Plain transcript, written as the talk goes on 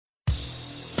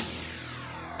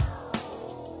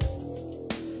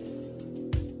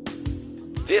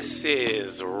This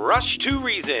is Rush to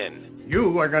Reason.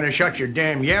 You are going to shut your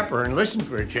damn yapper and listen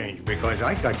for a change because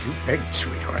I got you pegged,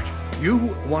 sweetheart.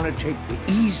 You want to take the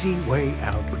easy way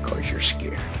out because you're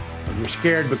scared. Well, you're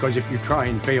scared because if you try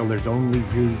and fail, there's only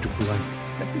you to blame.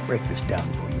 Let me break this down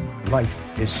for you.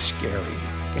 Life is scary.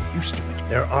 Get used to it.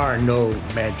 There are no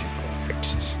magical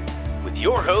fixes. With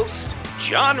your host,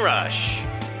 John Rush.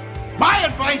 My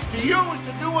advice to you is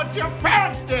to do what your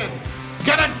parents did.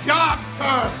 Get a job,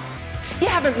 sir. You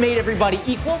haven't made everybody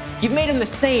equal. You've made them the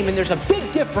same, and there's a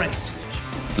big difference.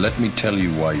 Let me tell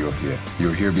you why you're here.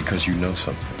 You're here because you know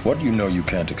something. What you know you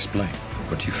can't explain,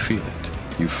 but you feel it.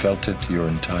 You felt it your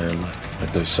entire life,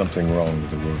 that there's something wrong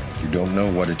with the world. You don't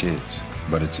know what it is,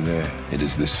 but it's there. It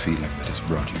is this feeling that has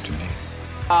brought you to me.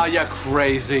 Are you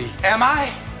crazy? Am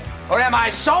I? Or am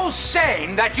I so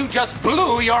sane that you just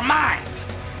blew your mind?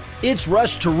 It's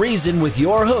Rush to Reason with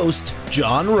your host,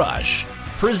 John Rush.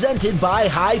 Presented by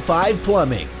High Five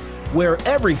Plumbing, where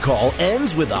every call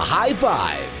ends with a high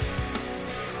five.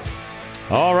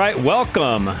 All right,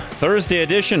 welcome. Thursday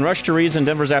edition, Rush to Reason,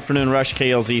 Denver's Afternoon Rush,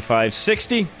 KLZ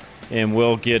 560. And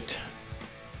we'll get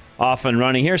off and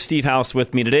running here. Steve House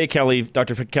with me today.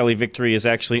 Dr. Kelly Victory is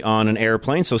actually on an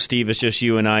airplane, so Steve, it's just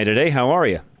you and I today. How are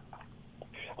you?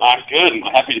 I'm good. I'm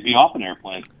happy to be off an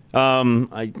airplane.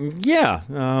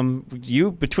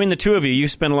 You between the two of you, you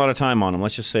spend a lot of time on them.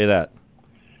 Let's just say that.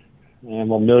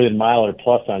 I'm a million miler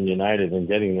plus on United, and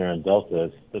getting there on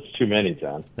Delta. That's too many,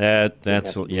 John.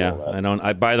 That's yeah.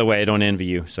 That. By the way, I don't envy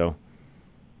you. So,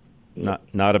 not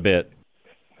a bit.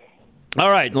 All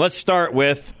right, let's start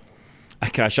with.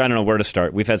 Gosh, I don't know where to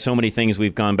start. We've had so many things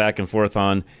we've gone back and forth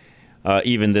on.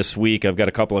 Even this week, I've got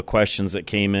a couple of questions that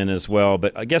came in as well.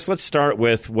 But I guess let's start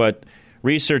with what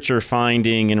research are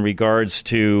finding in regards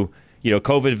to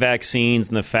COVID vaccines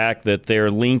and the fact that they're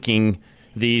linking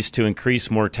these to increase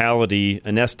mortality,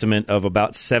 an estimate of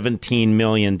about 17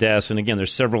 million deaths. And again,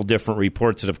 there's several different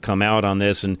reports that have come out on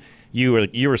this. And you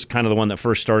were kind of the one that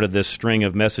first started this string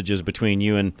of messages between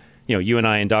you and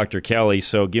I and Dr. Kelly.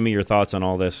 So give me your thoughts on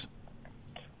all this.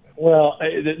 Well,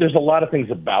 there's a lot of things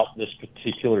about this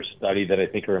particular study that I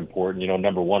think are important.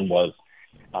 Number one was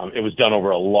it was done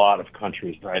over a lot of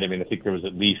countries, right? I mean, I think there was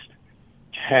at least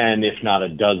 10, if not a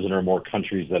dozen or more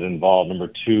countries that involved.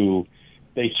 Number two,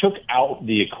 they took out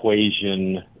the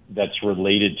equation that's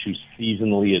related to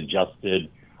seasonally adjusted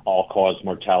all-cause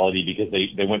mortality because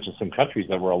they went to some countries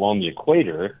that were along the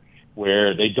equator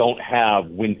where they don't have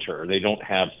winter. They don't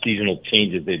have seasonal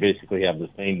changes. They basically have the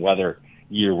same weather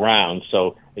year-round.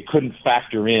 So they couldn't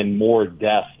factor in more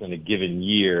deaths in a given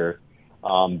year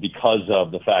because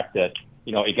of the fact that,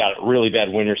 it got a really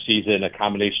bad winter season, a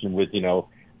combination with,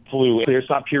 flu. It's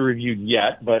not peer-reviewed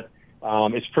yet, but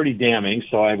it's pretty damning.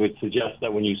 So I would suggest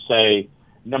that when you say,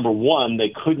 number one, they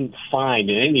couldn't find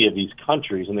in any of these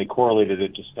countries, and they correlated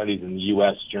it to studies in the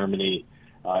U.S., Germany,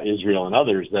 Israel, and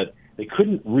others, that they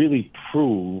couldn't really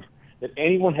prove that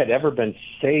anyone had ever been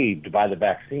saved by the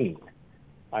vaccine.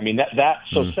 I mean,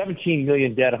 so 17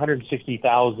 million dead,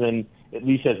 160,000, at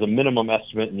least as a minimum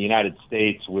estimate in the United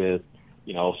States with,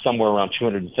 somewhere around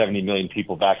 270 million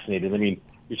people vaccinated. I mean,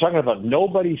 you're talking about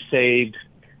nobody saved,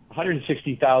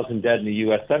 160,000 dead in the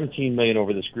U.S., 17 million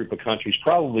over this group of countries.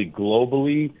 Probably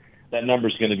globally, that number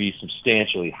is going to be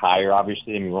substantially higher,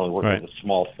 obviously. I mean, we're only working with a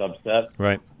small subset.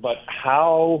 Right. But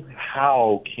how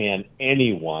can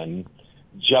anyone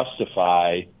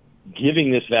justify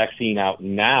giving this vaccine out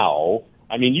now?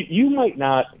 I mean, you might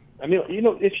not – I mean,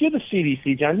 if you're the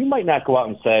CDC, John, you might not go out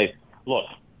and say, look,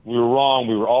 we were wrong,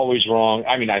 we were always wrong.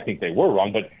 I mean, I think they were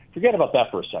wrong, but forget about that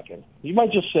for a second. You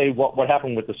might just say what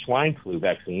happened with the swine flu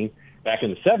vaccine back in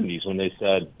the 70s when they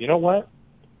said, you know what,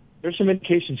 there's some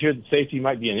indications here that safety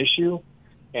might be an issue,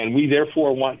 and we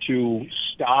therefore want to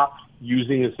stop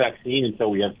using this vaccine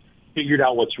until we have figured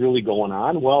out what's really going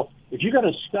on. Well, if you got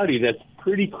a study that's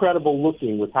pretty credible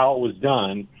looking with how it was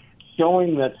done,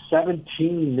 showing that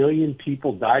 17 million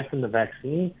people died from the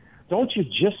vaccine, don't you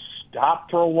just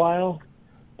stop for a while?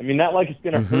 I mean, not like it's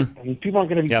going to hurt. I mean, people aren't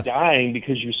going to be dying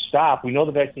because you stop. We know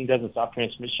the vaccine doesn't stop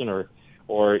transmission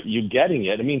or you getting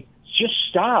it. I mean, just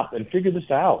stop and figure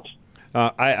this out.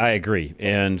 I agree.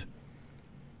 And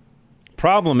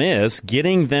problem is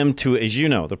getting them to, as you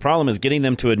know, the problem is getting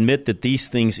them to admit that these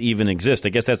things even exist. I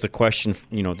guess that's the question,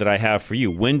 that I have for you.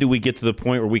 When do we get to the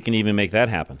point where we can even make that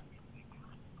happen?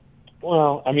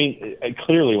 Well, I mean,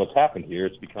 clearly what's happened here,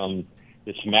 it's become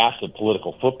this massive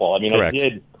political football. I mean, Correct. I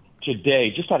did today,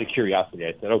 just out of curiosity,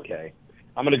 I said, okay,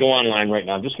 I'm going to go online right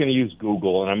now. I'm just going to use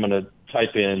Google, and I'm going to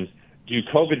type in, do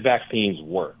COVID vaccines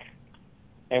work?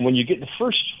 And when you get the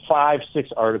first 5-6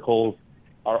 articles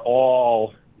are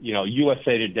all,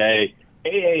 USA Today,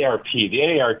 AARP, the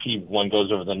AARP one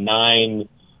goes over the 9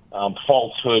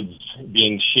 falsehoods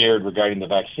being shared regarding the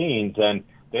vaccines, and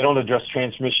they don't address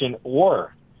transmission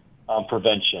or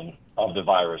prevention of the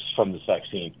virus from this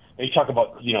vaccine. They talk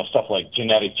about, stuff like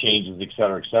genetic changes, et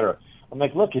cetera, et cetera. I'm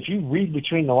like, look, if you read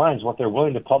between the lines what they're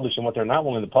willing to publish and what they're not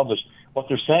willing to publish, what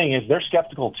they're saying is they're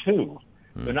skeptical too.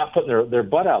 They're not putting their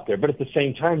butt out there. But at the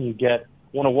same time, you get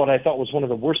one of what I thought was one of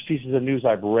the worst pieces of news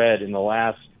I've read in the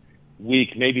last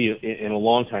week, maybe in a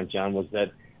long time, John, was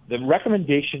that the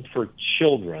recommendation for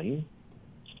children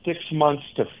 6 months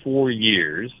to 4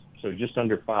 years, so just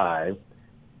under 5,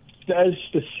 says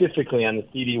specifically on the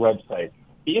CD website,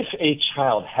 if a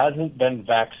child hasn't been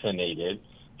vaccinated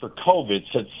for COVID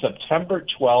since September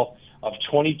 12th of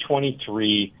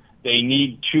 2023, they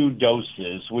need 2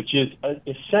 doses, which is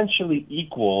essentially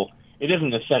equal. It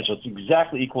isn't essential. It's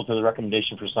exactly equal to the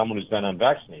recommendation for someone who's been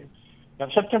unvaccinated. Now,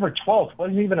 September 12th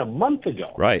wasn't even a month ago.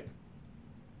 Right.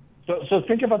 So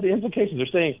think about the implications. They're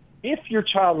saying if your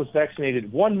child was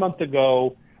vaccinated 1 month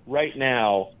ago, right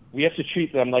now, we have to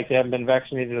treat them like they haven't been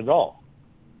vaccinated at all.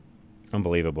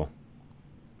 Unbelievable.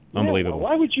 Yeah,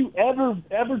 why would you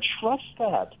ever trust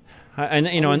that?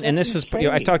 And this is,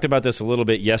 I talked about this a little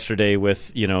bit yesterday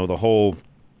with, the whole,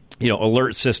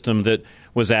 alert system that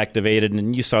was activated,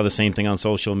 and you saw the same thing on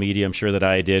social media, I'm sure that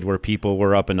I did, where people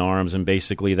were up in arms, and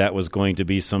basically that was going to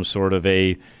be some sort of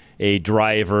a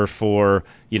driver for,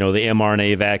 the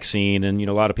mRNA vaccine, and,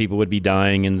 a lot of people would be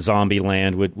dying, and zombie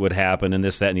land would happen, and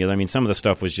this, that, and the other. I mean, some of the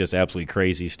stuff was just absolutely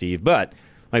crazy, Steve. But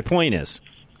my point is,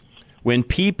 when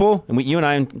people, and you and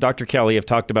I and Dr. Kelly have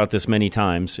talked about this many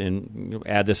times, and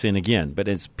add this in again, but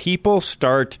as people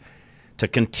start to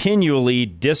continually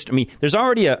there's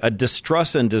already a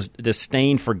distrust and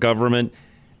disdain for government.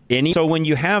 So when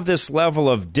you have this level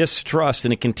of distrust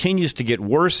and it continues to get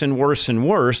worse and worse and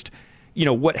worse,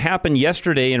 what happened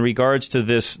yesterday in regards to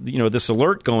this, this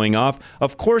alert going off,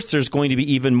 of course there's going to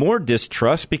be even more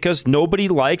distrust because nobody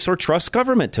likes or trusts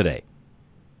government today.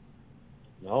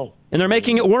 No. And they're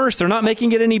making it worse. They're not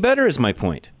making it any better, is my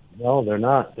point. No, they're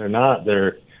not.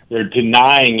 They're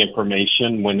denying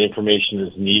information when information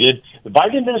is needed. The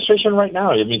Biden administration right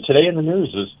now, today in the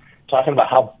news is talking about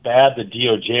how bad the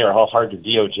DOJ or how hard the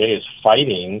DOJ is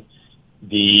fighting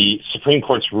the Supreme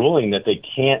Court's ruling that they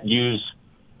can't use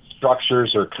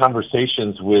structures or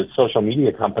conversations with social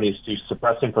media companies to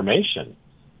suppress information.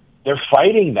 They're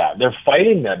fighting that.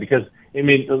 Because,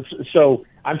 so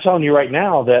I'm telling you right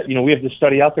now that, we have this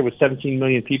study out there with 17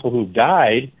 million people who've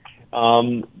died.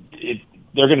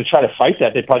 They're going to try to fight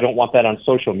that. They probably don't want that on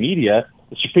social media.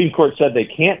 The Supreme Court said they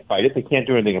can't fight it. They can't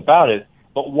do anything about it.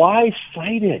 But why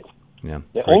fight it? Yeah,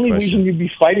 the only reason you'd be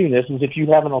fighting this is if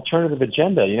you have an alternative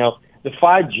agenda. The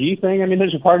 5G thing,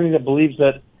 there's a part of me that believes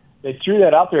that they threw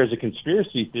that out there as a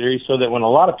conspiracy theory so that when a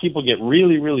lot of people get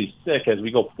really, really sick as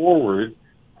we go forward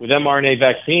with mRNA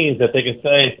vaccines, that they can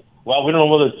say, well, we don't know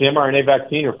whether it's the mRNA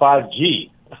vaccine or 5G.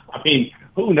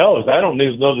 Who knows? I don't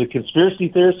know the conspiracy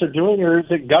theorists are doing, or is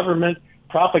it government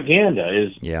propaganda?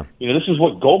 This is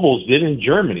what Goebbels did in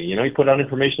Germany. He put out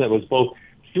information that was both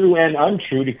true and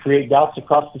untrue to create doubts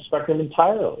across the spectrum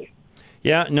entirely.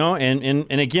 Yeah, no,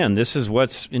 and again, this is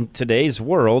what's in today's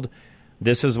world.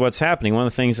 This is what's happening. One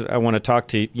of the things that I want to talk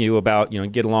to you about,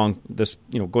 get along this,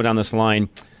 go down this line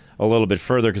a little bit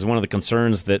further, because one of the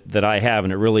concerns that I have,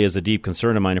 and it really is a deep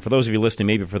concern of mine, and for those of you listening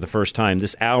maybe for the first time,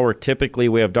 this hour typically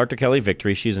we have Dr. Kelly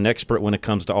Victory. She's an expert when it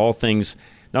comes to all things,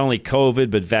 not only COVID,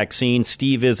 but vaccines.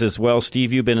 Steve is as well.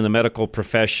 Steve, you've been in the medical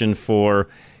profession for,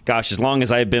 as long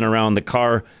as I've been around the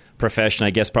car profession, I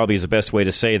guess probably is the best way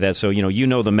to say that. So,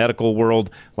 the medical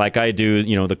world like I do,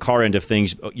 the car end of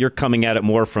things. You're coming at it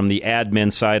more from the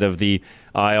admin side of the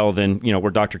aisle than,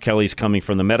 where Dr. Kelly's coming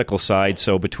from the medical side.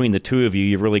 So between the two of you,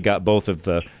 you've really got both of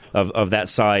the of that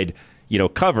side,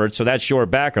 covered. So that's your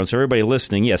background. So everybody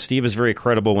listening, yes, Steve is very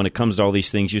credible when it comes to all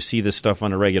these things. You see this stuff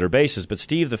on a regular basis. But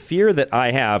Steve, the fear that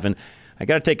I have, and I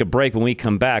got to take a break when we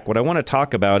come back, what I want to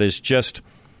talk about is just,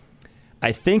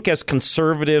 I think as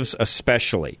conservatives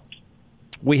especially,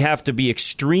 we have to be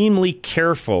extremely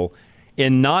careful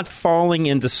in not falling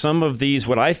into some of these,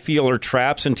 what I feel are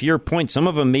traps. And to your point, some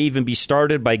of them may even be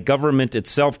started by government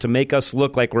itself to make us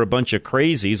look like we're a bunch of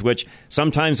crazies, which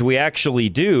sometimes we actually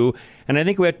do. And I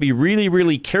think we have to be really,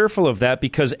 really careful of that,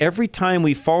 because every time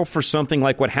we fall for something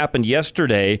like what happened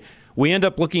yesterday, we end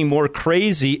up looking more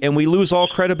crazy and we lose all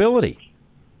credibility.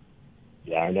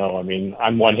 Yeah, I know.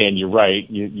 On one hand, you're right.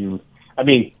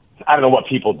 I don't know what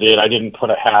people did. I didn't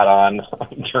put a hat on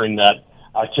during that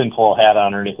a tinfoil hat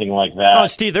on or anything like that. Oh,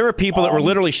 Steve, there were people that were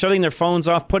literally shutting their phones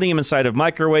off, putting them inside of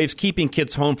microwaves, keeping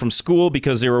kids home from school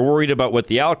because they were worried about what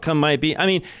the outcome might be. I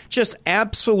mean, just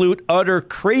absolute, utter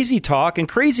crazy talk and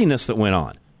craziness that went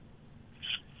on.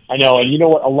 I know, and you know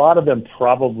what? A lot of them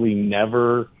probably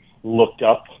never looked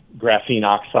up graphene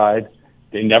oxide.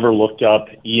 They never looked up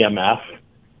EMF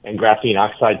and graphene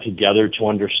oxide together to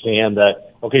understand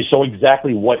that, okay, so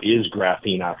exactly what is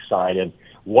graphene oxide and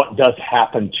what does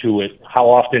happen to it?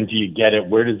 How often do you get it?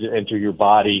 Where does it enter your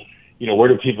body? You know, where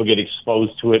do people get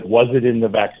exposed to it? Was it in the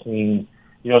vaccine?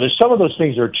 You know, there's some of those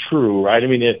things are true, right? I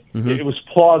mean, it was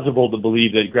plausible to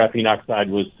believe that graphene oxide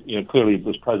was, you know, clearly it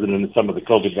was present in some of the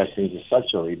COVID vaccines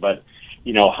especially, but,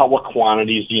 you know, what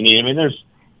quantities do you need? I mean, that's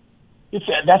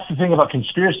the thing about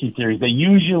conspiracy theories. They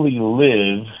usually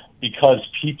live because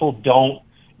people don't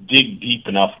dig deep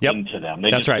enough into them. They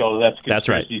That's just right. go, that's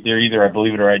conspiracy theory. Either I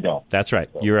believe it or I don't. That's right.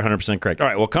 You're 100% correct. All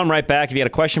right, we'll come right back. If you had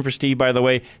a question for Steve, by the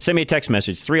way, send me a text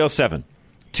message,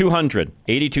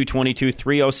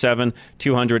 307-200-8222,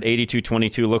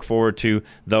 307-200-8222. Look forward to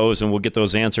those, and we'll get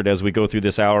those answered as we go through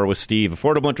this hour with Steve.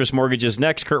 Affordable Interest Mortgages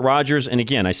next. Kurt Rogers, and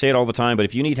again, I say it all the time, but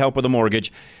if you need help with a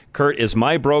mortgage, Kurt is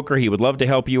my broker. He would love to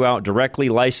help you out directly,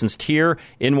 licensed here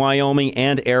in Wyoming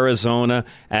and Arizona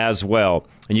as well.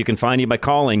 And you can find him by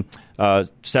calling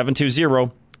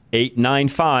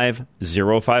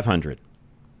 720-895-0500.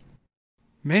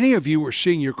 Many of you are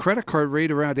seeing your credit card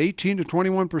rate around 18 to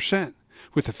 21%.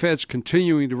 With the feds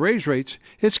continuing to raise rates,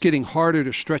 it's getting harder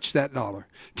to stretch that dollar.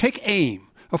 Take AIM,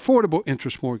 Affordable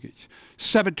Interest Mortgage,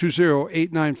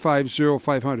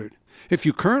 720-895-0500. If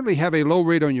you currently have a low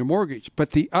rate on your mortgage,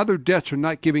 but the other debts are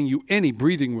not giving you any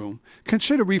breathing room,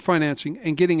 consider refinancing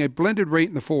and getting a blended rate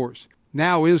in the fours.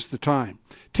 Now is the time.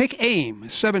 Take AIM,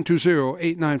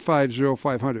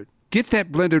 720-895-0500. Get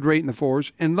that blended rate in the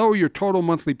fours and lower your total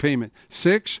monthly payment,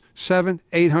 $600, $700,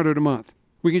 $800 a month.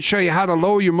 We can show you how to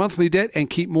lower your monthly debt and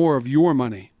keep more of your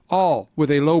money, all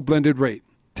with a low blended rate.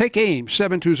 Take AIM,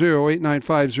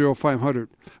 720-895-0500.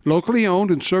 Locally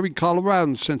owned and serving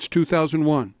Coloradans since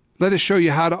 2001. Let us show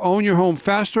you how to own your home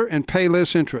faster and pay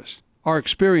less interest. Our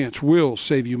experience will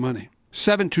save you money.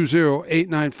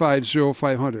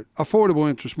 720-895-0500. Affordable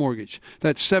Interest Mortgage.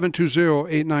 That's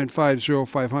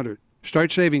 720-895-0500.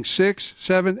 Start saving $600,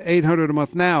 $700, $800 a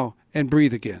month now and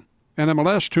breathe again.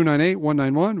 NMLS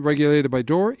 298191, regulated by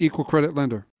DOR, equal credit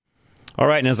lender. All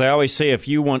right, and as I always say, if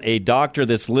you want a doctor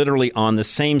that's literally on the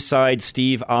same side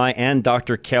Steve, I, and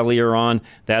Dr. Kelly are on,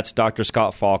 that's Dr.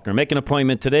 Scott Faulkner. Make an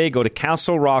appointment today. Go to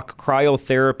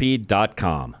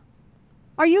CastleRockCryotherapy.com.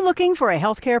 Are you looking for a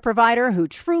healthcare provider who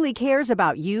truly cares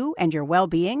about you and your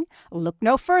well-being? Look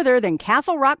no further than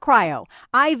Castle Rock Cryo,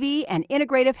 IV and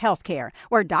integrative healthcare,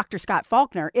 where Dr. Scott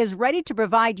Faulkner is ready to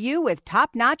provide you with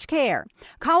top-notch care.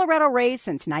 Colorado raised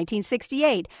since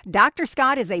 1968, Dr.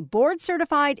 Scott is a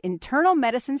board-certified internal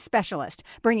medicine specialist,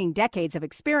 bringing decades of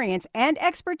experience and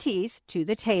expertise to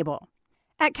the table.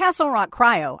 At Castle Rock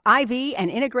Cryo, IV,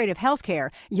 and Integrative Healthcare,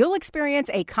 you'll experience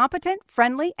a competent,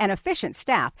 friendly, and efficient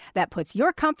staff that puts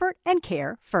your comfort and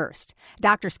care first.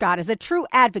 Dr. Scott is a true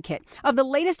advocate of the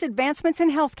latest advancements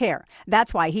in healthcare.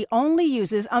 That's why he only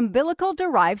uses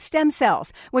umbilical-derived stem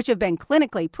cells, which have been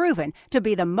clinically proven to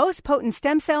be the most potent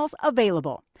stem cells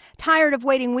available. Tired of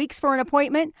waiting weeks for an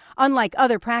appointment? Unlike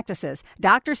other practices,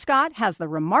 Dr. Scott has the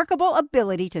remarkable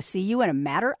ability to see you in a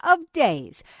matter of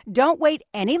days. Don't wait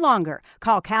any longer.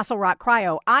 Call Castle Rock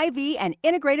Cryo IV and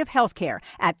Integrative Healthcare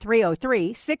at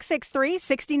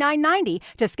 303-663-6990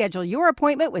 to schedule your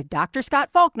appointment with Dr. Scott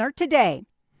Faulkner today.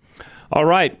 All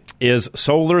right. Is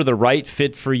solar the right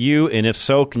fit for you? And if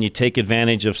so, can you take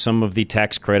advantage of some of the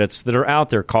tax credits that are out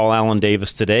there? Call Alan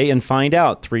Davis today and find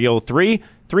out.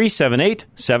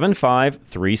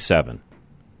 303-378-7537.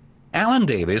 Alan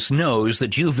Davis knows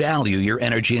that you value your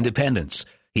energy independence.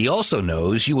 He also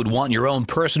knows you would want your own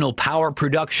personal power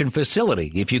production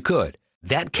facility if you could.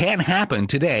 That can happen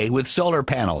today with solar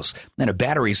panels and a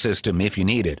battery system if you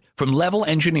need it from Level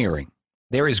Engineering.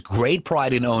 There is great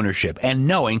pride in ownership and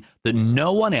knowing that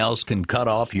no one else can cut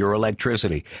off your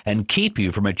electricity and keep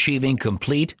you from achieving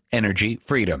complete energy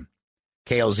freedom.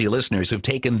 KLZ listeners have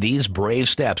taken these brave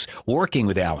steps working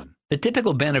with Alan. The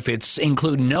typical benefits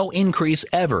include no increase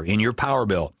ever in your power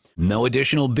bill, no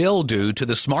additional bill due to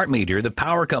the smart meter the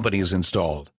power company has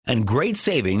installed, and great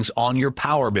savings on your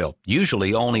power bill,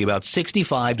 usually only about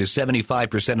 65 to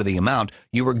 75% of the amount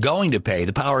you were going to pay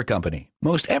the power company.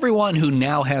 Most everyone who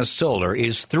now has solar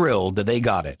is thrilled that they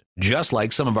got it, just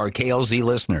like some of our KLZ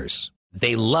listeners.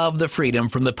 They love the freedom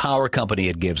from the power company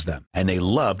it gives them, and they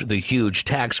loved the huge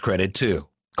tax credit too.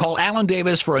 Call Alan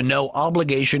Davis for a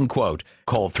no-obligation quote.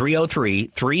 Call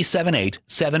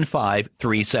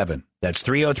 303-378-7537. That's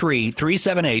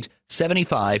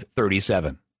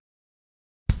 303-378-7537.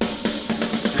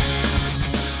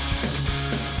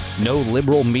 No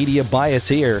liberal media bias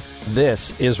here.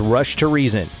 This is Rush to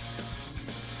Reason.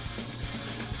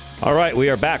 All right, we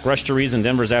are back. Rush to Reason,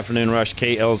 Denver's Afternoon Rush,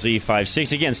 KLZ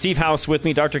 560. Again, Steve House with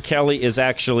me. Dr. Kelly is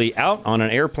actually out on an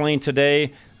airplane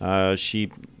today.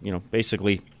 She,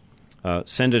 basically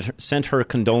sent her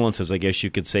condolences, I guess you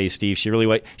could say, Steve.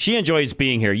 She enjoys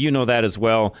being here. You know that as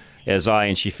well as I,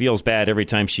 and she feels bad every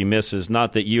time she misses.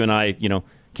 Not that you and I,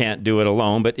 can't do it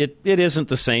alone, but it isn't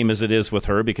the same as it is with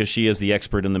her because she is the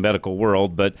expert in the medical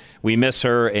world. But we miss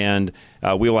her, and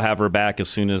we will have her back as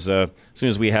soon as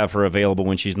we have her available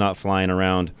when she's not flying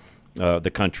around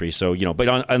the country. So, but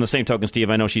on the same token, Steve,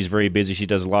 I know she's very busy. She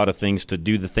does a lot of things to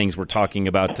do the things we're talking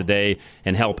about today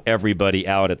and help everybody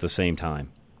out at the same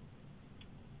time.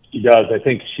 She does. I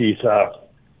think she's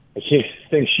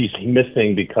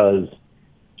missing because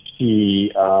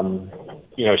she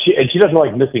doesn't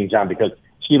like missing, John, because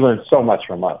she learns so much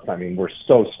from us. I mean, we're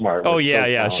so smart. Oh,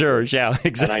 sure. Yeah,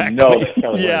 exactly. And I know that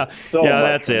Kelly learns so much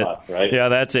that's from it. us, right? Yeah,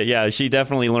 that's it. Yeah, she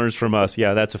definitely learns from us.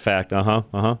 Yeah, that's a fact.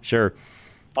 Sure.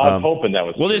 I was hoping that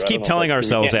was We'll true. just keep telling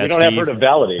ourselves that, We don't have her to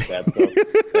validate that. So,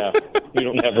 we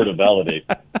don't have her to validate.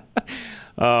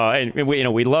 And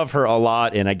we love her a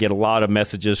lot, and I get a lot of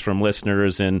messages from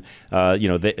listeners, and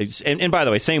and by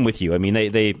the way, same with you. I mean,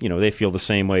 they feel the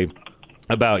same way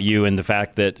about you, and the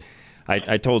fact that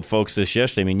I told folks this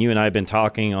yesterday. I mean, you and I have been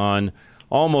talking on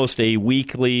almost a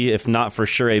weekly, if not for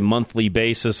sure a monthly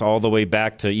basis, all the way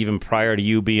back to even prior to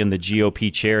you being the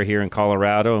GOP chair here in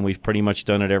Colorado, and we've pretty much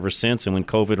done it ever since. And when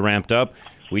COVID ramped up,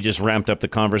 we just ramped up the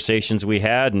conversations we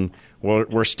had, and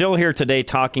we're still here today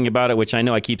talking about it, which I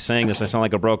know I keep saying this, I sound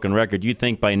like a broken record. You'd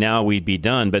think by now we'd be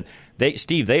done, but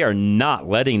Steve, they are not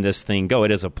letting this thing go.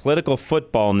 It is a political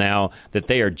football now that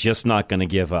they are just not going to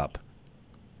give up.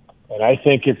 And I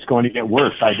think it's going to get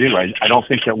worse. I do. I don't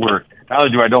think that I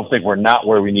don't think we're not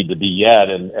where we need to be yet,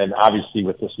 and obviously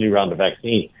with this new round of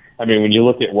vaccine. I mean, when you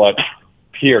look at what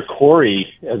Pierre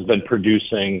Corey has been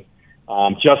producing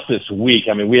just this week,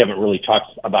 I mean, we haven't really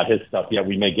talked about his stuff yet.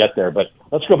 We may get there, but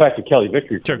let's go back to Kelly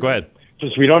Victory. Sure, go ahead.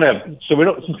 Since we don't have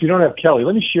Kelly,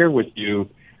 let me share with you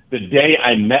the day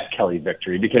I met Kelly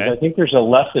Victory, because I think there's a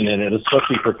lesson in it,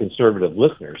 especially for conservative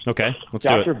listeners. Okay, let's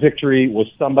do it. Dr. Victory was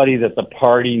somebody that the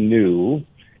party knew,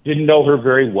 didn't know her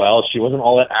very well. She wasn't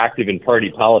all that active in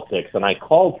party politics, and I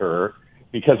called her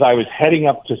because I was heading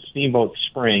up to Steamboat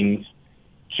Springs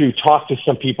to talk to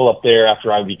some people up there after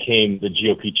I became the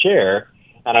GOP chair,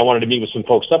 and I wanted to meet with some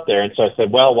folks up there. And so I said,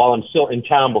 well, while I'm still in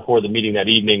town before the meeting that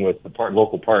evening with the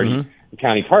local party, the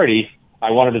county party, I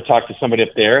wanted to talk to somebody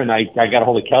up there, and I got a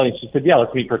hold of Kelly, and she said, yeah,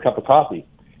 let's meet for a cup of coffee.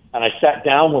 And I sat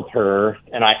down with her,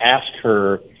 and I asked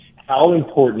her how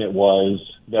important it was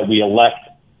that we elect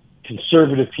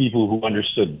conservative people who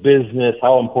understood business,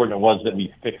 how important it was that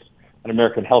we fix an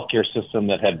American healthcare system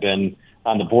that had been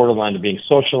on the borderline of being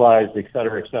socialized, et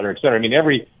cetera, et cetera, et cetera. I mean,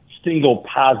 every single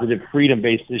positive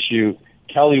freedom-based issue,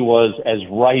 Kelly was as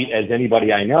right as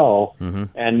anybody I know.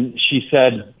 And she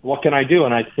said, what can I do?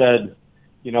 And I said,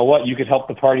 you know what, you could help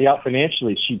the party out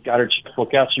financially. She got her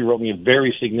checkbook out. She wrote me a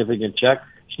very significant check.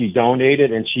 She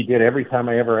donated, and she did every time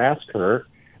I ever asked her.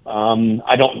 I'm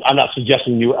not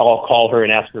suggesting I'll call her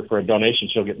and ask her for a donation.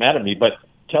 She'll get mad at me. But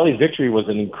Kelly Victory was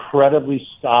an incredibly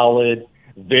solid,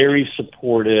 very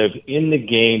supportive, in the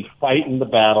game, fighting the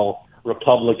battle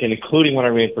Republican, including when I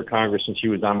ran for Congress and she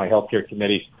was on my healthcare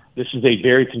committee. This is a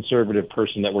very conservative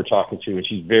person that we're talking to, and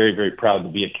she's very, very proud to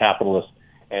be a capitalist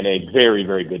and a very,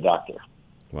 very good doctor.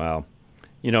 Wow.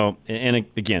 And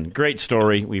again, great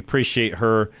story. We appreciate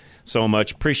her so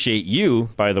much. Appreciate you,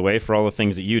 by the way, for all the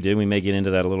things that you did. We may get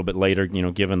into that a little bit later,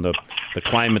 given the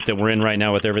climate that we're in right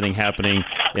now with everything happening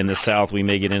in the South. We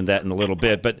may get into that in a little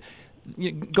bit. But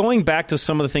going back to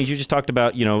some of the things you just talked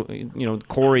about,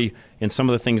 Corey and some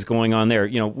of the things going on there,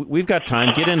 we've got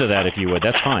time. Get into that if you would.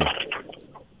 That's fine.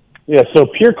 Yeah, so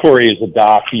Pierre Corey is a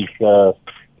doc. He's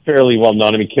fairly well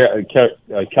known. I mean,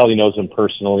 Kelly knows him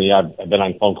personally. I've been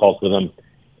on phone calls with him.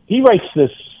 He writes this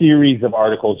series of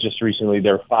articles just recently.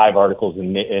 There are 5 articles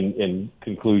in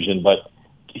conclusion, but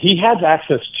he has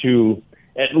access to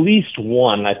at least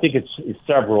one, I think it's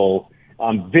several,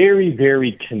 very,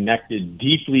 very connected,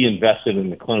 deeply invested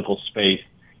in the clinical space,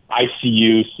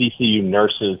 ICU, CCU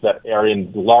nurses that are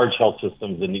in large health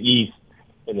systems in the East,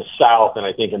 in the South, and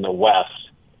I think in the West.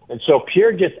 And so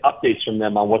Pierre gets updates from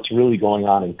them on what's really going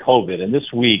on in COVID. And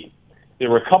this week, there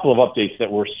were a couple of updates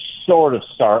that were sort of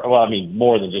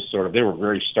more than just sort of, they were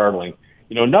very startling.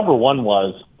 Number one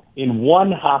was in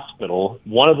one hospital,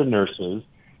 one of the nurses,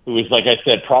 who is, like I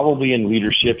said, probably in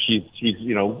leadership, she's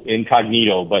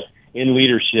incognito, but in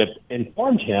leadership,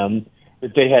 informed him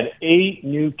that they had 8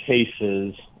 new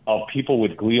cases of people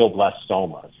with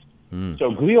glioblastomas.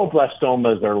 So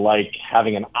glioblastomas are like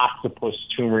having an octopus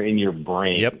tumor in your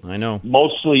brain. Yep, I know.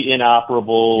 Mostly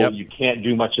inoperable. Yep. You can't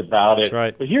do much about it. That's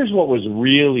right. But here's what was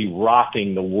really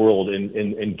rocking the world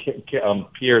in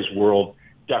Pierre's world,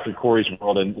 Dr. Corey's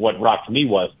world, and what rocked me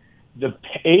was the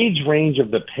age range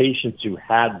of the patients who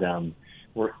had them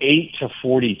were 8 to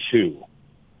 42.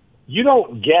 You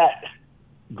don't get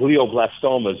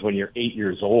glioblastomas when you're 8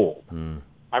 years old.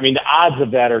 I mean, the odds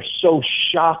of that are so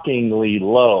shockingly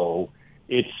low,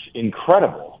 it's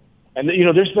incredible. And,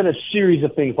 there's been a series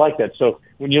of things like that. So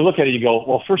when you look at it, you go,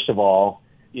 well, first of all,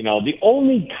 the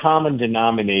only common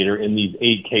denominator in these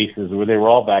 8 cases where they were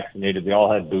all vaccinated, they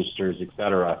all had boosters, et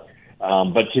cetera.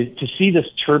 But to see this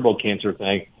turbo cancer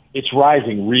thing, it's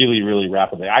rising really, really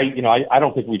rapidly. I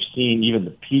don't think we've seen even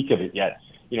the peak of it yet.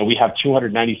 We have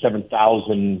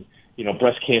 297,000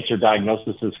 breast cancer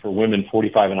diagnoses for women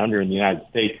 45 and under in the United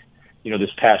States.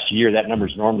 This past year, that number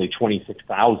is normally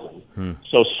 26,000.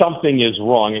 So something is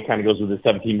wrong. It kind of goes with the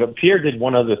 17. But Pierre did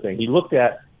one other thing. They looked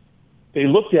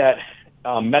at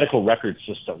medical record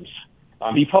systems.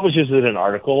 He publishes in an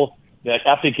article that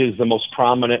Epic is the most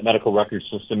prominent medical record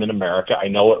system in America. I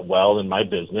know it well in my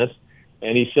business.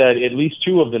 And he said at least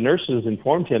 2 of the nurses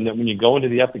informed him that when you go into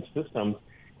the Epic system,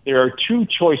 there are 2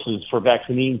 choices for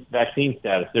vaccine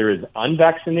status. There is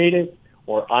unvaccinated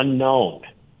or unknown.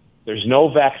 There's no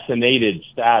vaccinated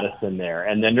status in there.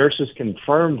 And the nurses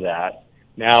confirmed that.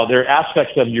 Now, there are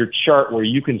aspects of your chart where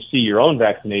you can see your own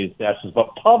vaccinated status,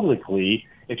 but publicly,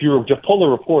 if you were to pull a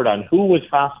report on who was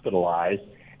hospitalized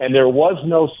and there was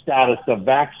no status of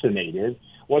vaccinated,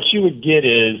 what you would get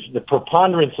is the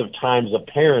preponderance of times,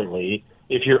 apparently,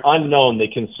 if you're unknown, they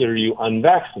consider you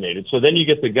unvaccinated. So then you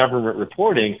get the government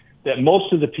reporting that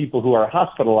most of the people who are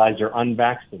hospitalized are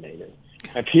unvaccinated.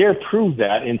 And Pierre proved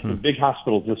that in some big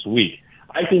hospitals this week.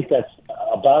 I think that's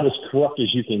about as corrupt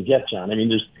as you can get, John. I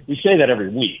mean, we say that every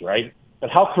week, right? But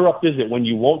how corrupt is it when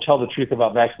you won't tell the truth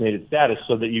about vaccinated status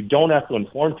so that you don't have to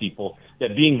inform people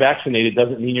that being vaccinated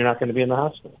doesn't mean you're not going to be in the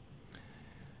hospital?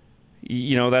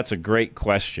 That's a great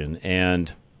question.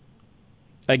 And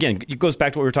again, it goes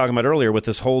back to what we were talking about earlier with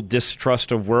this whole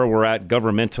distrust of where we're at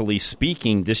governmentally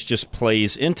speaking. This just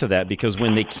plays into that because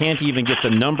when they can't even get the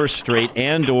numbers straight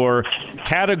and or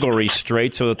categories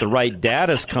straight so that the right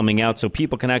data is coming out so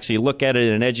people can actually look at it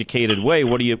in an educated way,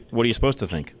 what are you supposed to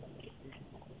think?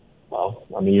 Well,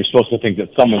 I mean, you're supposed to think that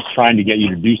someone's trying to get you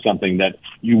to do something that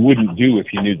you wouldn't do if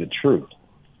you knew the truth.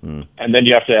 And then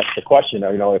you have to ask the question,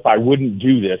 if I wouldn't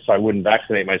do this, I wouldn't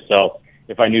vaccinate myself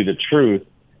if I knew the truth,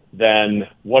 then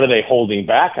what are they holding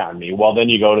back on me? Well, then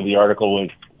you go to the article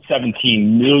with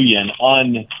 17 million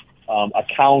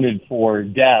unaccounted for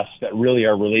deaths that really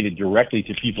are related directly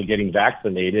to people getting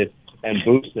vaccinated and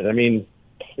boosted. I mean,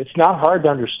 it's not hard to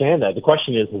understand that. The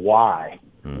question is why?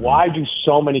 Why do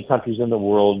so many countries in the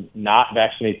world not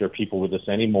vaccinate their people with this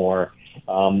anymore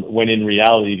when in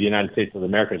reality the United States of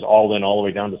America is all in all the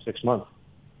way down to 6 months?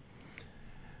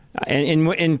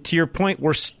 And to your point,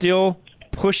 we're still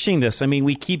pushing this. I mean,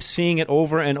 we keep seeing it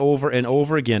over and over and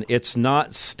over again. It's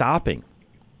not stopping.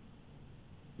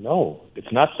 No,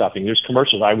 it's not stopping. There's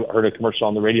commercials. I heard a commercial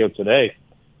on the radio today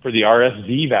for the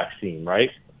RSV vaccine, right?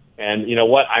 And you know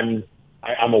what? I'm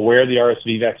aware of the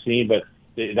RSV vaccine, but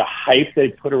the hype they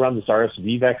put around this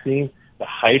RSV vaccine, the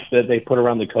hype that they put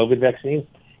around the COVID vaccine,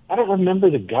 I don't remember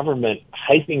the government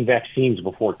hyping vaccines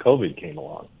before COVID came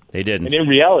along. They didn't. And in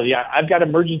reality, I've got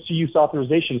emergency use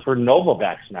authorization for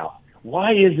Novavax now.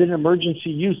 Why is it emergency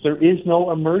use? There is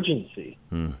no emergency.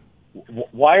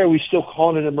 Why are we still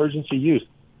calling it emergency use?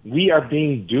 We are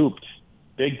being duped,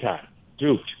 big time,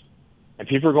 duped. And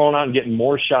people are going out and getting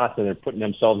more shots and they're putting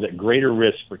themselves at greater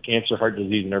risk for cancer, heart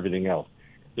disease, and everything else.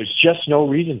 There's just no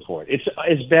reason for it.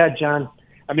 It's bad, John.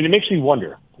 I mean, it makes me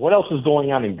wonder, what else is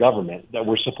going on in government that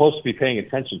we're supposed to be paying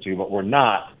attention to, but we're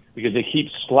not because they keep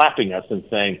slapping us and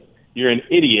saying, you're an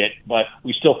idiot, but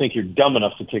we still think you're dumb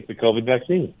enough to take the COVID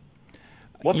vaccine.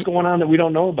 What's going on that we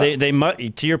don't know about? They must,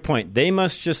 to your point, they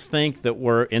must just think that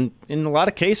we're, in a lot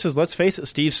of cases, let's face it,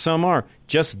 Steve, some are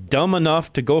just dumb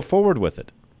enough to go forward with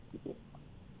it.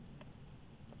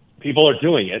 People are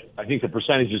doing it. I think the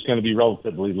percentage is going to be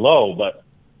relatively low, but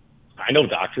I know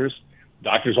doctors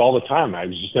all the time. I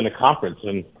was just in a conference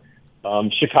in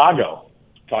Chicago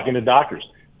talking to doctors.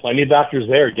 Plenty of doctors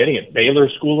there getting it. Baylor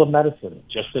School of Medicine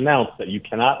just announced that you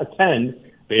cannot attend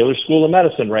Baylor School of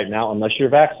Medicine right now unless you're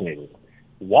vaccinated.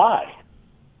 Why?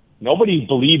 Nobody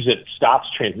believes it stops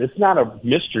transmission. It's not a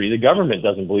mystery. The government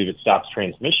doesn't believe it stops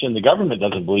transmission. The government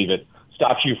doesn't believe it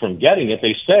stops you from getting it.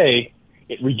 They say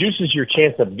it reduces your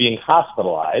chance of being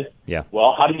hospitalized. Yeah.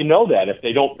 Well, how do you know that if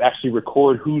they don't actually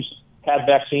record who's had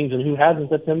vaccines and who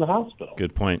hasn't that's in the hospital?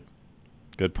 Good point.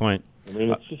 Good point. I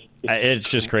mean, it's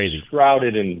just crazy.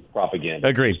 Shrouded in propaganda.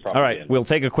 Agreed. All right, we'll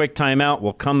take a quick timeout.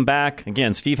 We'll come back.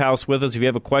 Again, Steve House with us. If you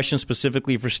have a question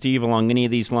specifically for Steve along any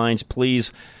of these lines,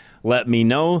 please let me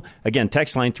know. Again,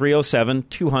 text line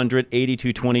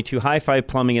 307-200-8222. High Five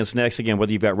Plumbing is next. Again,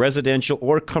 whether you've got residential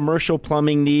or commercial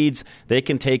plumbing needs, they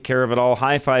can take care of it all.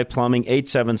 High Five Plumbing,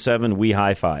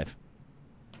 877-WE-HIGH-FIVE.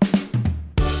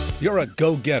 You're a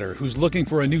go-getter who's looking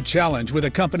for a new challenge with a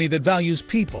company that values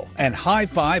people, and High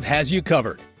Five has you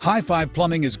covered. High Five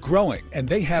Plumbing is growing, and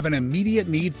they have an immediate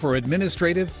need for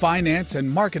administrative, finance, and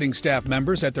marketing staff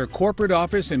members at their corporate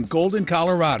office in Golden,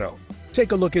 Colorado.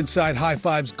 Take a look inside High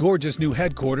Five's gorgeous new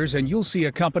headquarters and you'll see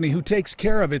a company who takes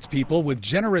care of its people with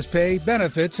generous pay,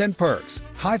 benefits, and perks.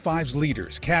 High Five's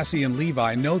leaders, Cassie and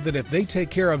Levi, know that if they take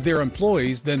care of their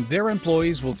employees, then their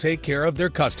employees will take care of their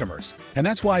customers. And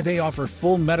that's why they offer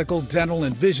full medical, dental,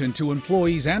 and vision to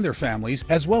employees and their families,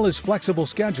 as well as flexible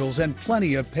schedules and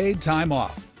plenty of paid time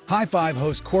off. High Five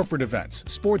hosts corporate events,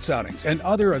 sports outings, and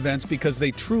other events because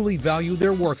they truly value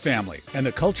their work family and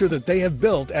the culture that they have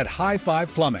built at High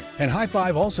Five Plumbing. And High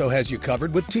Five also has you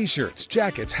covered with t-shirts,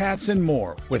 jackets, hats, and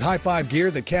more, with High Five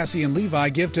gear that Cassie and Levi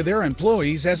give to their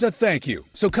employees as a thank you.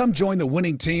 So come join the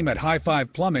winning team at High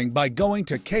Five Plumbing by going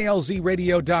to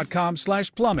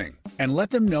klzradio.com/plumbing and let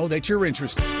them know that you're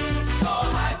interested.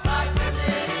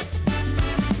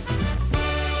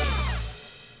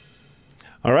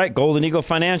 All right, Golden Eagle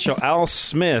Financial, Al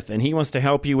Smith, and he wants to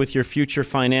help you with your future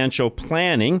financial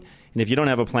planning. And if you don't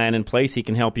have a plan in place, he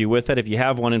can help you with it. If you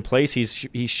have one in place, he's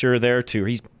sure there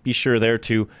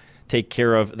to take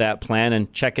care of that plan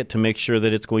and check it to make sure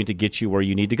that it's going to get you where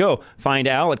you need to go. Find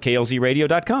Al at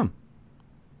klzradio.com.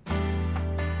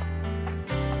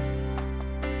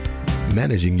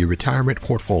 Managing your retirement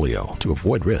portfolio to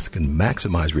avoid risk and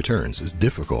maximize returns is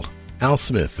difficult. Al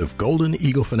Smith of Golden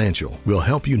Eagle Financial will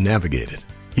help you navigate it.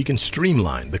 He can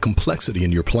streamline the complexity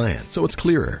in your plan so it's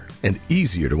clearer and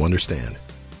easier to understand.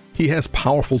 He has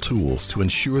powerful tools to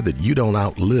ensure that you don't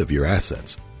outlive your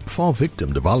assets, fall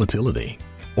victim to volatility,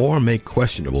 or make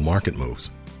questionable market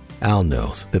moves. Al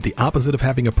knows that the opposite of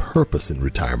having a purpose in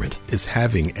retirement is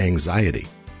having anxiety,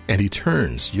 and he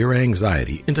turns your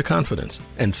anxiety into confidence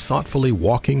and thoughtfully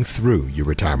walking through your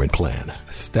retirement plan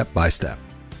step by step.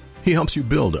 He helps you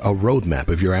build a roadmap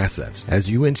of your assets as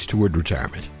you inch toward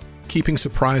retirement, keeping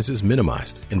surprises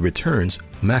minimized and returns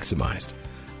maximized.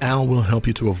 Al will help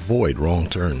you to avoid wrong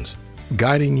turns,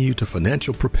 guiding you to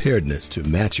financial preparedness to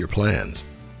match your plans.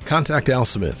 Contact Al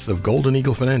Smith of Golden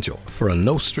Eagle Financial for a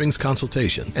no-strings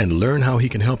consultation and learn how he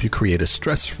can help you create a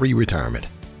stress-free retirement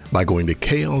by going to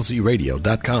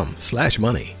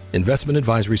klzradio.com/money. Investment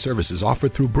advisory services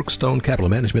offered through Brookstone Capital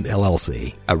Management,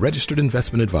 LLC, a registered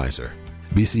investment advisor.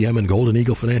 BCM and Golden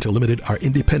Eagle Financial Limited are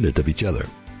independent of each other.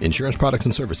 Insurance products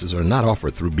and services are not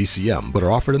offered through BCM, but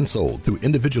are offered and sold through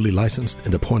individually licensed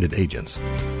and appointed agents.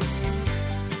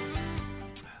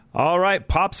 All right,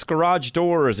 Pop's Garage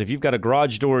Doors. If you've got a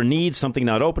garage door need, something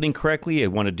not opening correctly,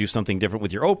 you want to do something different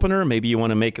with your opener, maybe you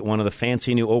want to make it one of the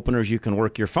fancy new openers you can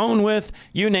work your phone with,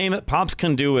 you name it, Pops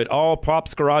can do it. All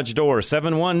Pop's Garage Doors,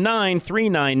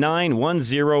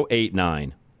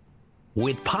 719-399-1089.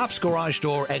 With Pop's Garage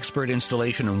Door expert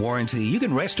installation and warranty, you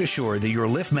can rest assured that your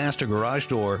LiftMaster garage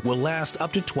door will last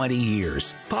up to 20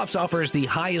 years. Pop's offers the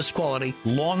highest quality,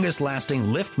 longest-lasting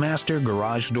LiftMaster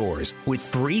garage doors with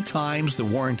 3 times the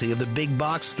warranty of the big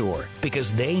box store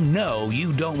because they know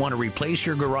you don't want to replace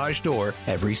your garage door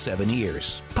every 7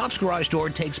 years. Pop's Garage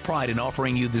Door takes pride in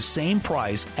offering you the same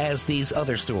price as these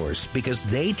other stores because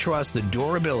they trust the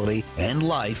durability and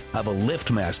life of a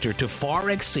LiftMaster to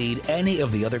far exceed any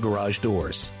of the other garage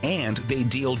doors. And they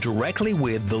deal directly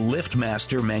with the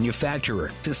LiftMaster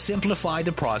manufacturer to simplify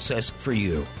the process for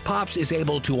you. Pops is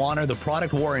able to honor the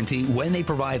product warranty when they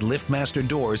provide LiftMaster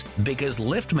doors because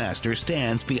LiftMaster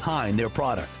stands behind their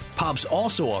product. Pops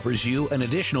also offers you an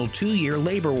additional 2-year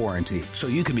labor warranty, so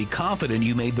you can be confident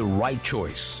you made the right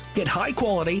choice. Get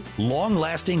high-quality,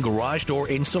 long-lasting garage door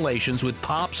installations with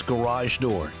Pops Garage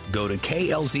Door. Go to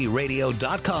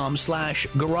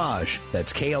klzradio.com/garage.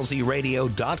 That's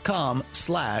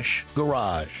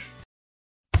klzradio.com/garage.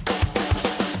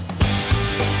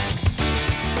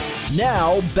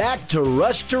 Now, back to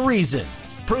Rush to Reason,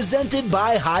 presented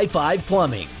by High Five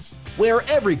Plumbing, where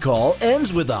every call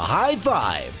ends with a high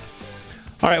five.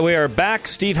 All right, we are back.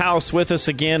 Steve House with us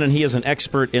again, and he is an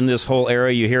expert in this whole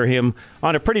area. You hear him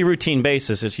on a pretty routine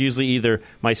basis. It's usually either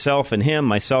myself and him,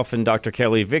 myself and Dr.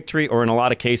 Kelly Victory, or in a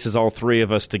lot of cases, all three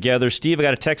of us together. Steve, I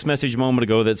got a text message a moment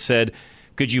ago that said,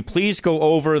 could you please go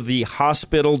over the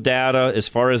hospital data as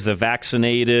far as the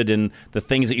vaccinated and the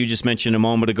things that you just mentioned a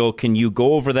moment ago? Can you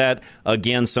go over that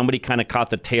again? Somebody kind of caught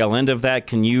the tail end of that.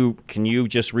 Can you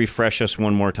just refresh us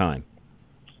one more time?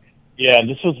 Yeah,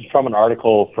 this was from an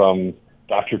article from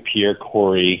Dr. Pierre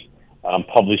Corey,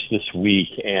 published this week.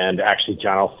 And actually,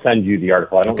 John, I'll send you the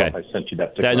article. I don't know if I sent you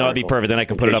that. No, that'd be perfect. Then I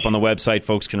can put it up on the website.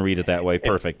 Folks can read it that way.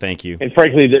 Perfect. Thank you. And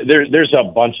frankly, there's a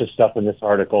bunch of stuff in this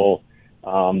article.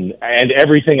 And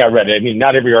everything I read, I mean,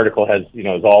 not every article has,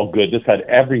 is all good. This had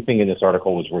everything in this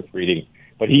article was worth reading.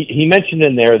 But he mentioned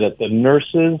in there that the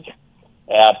nurses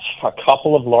at a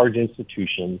couple of large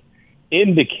institutions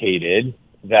indicated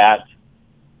that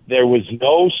there was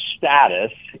no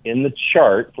status in the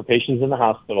chart for patients in the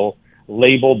hospital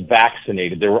labeled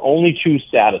vaccinated. There were only two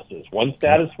statuses. One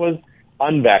status was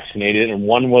unvaccinated and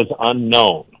one was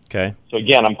unknown. Okay. So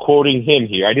again, I'm quoting him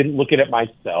here. I didn't look at it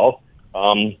myself.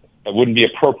 It wouldn't be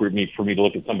appropriate for me to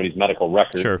look at somebody's medical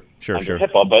record Sure. under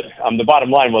HIPAA. But the bottom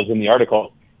line was in the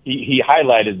article, he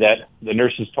highlighted that the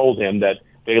nurses told him that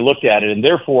they looked at it, and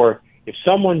therefore, if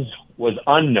someone was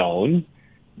unknown,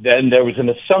 then there was an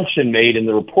assumption made in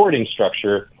the reporting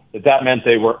structure that meant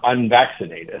they were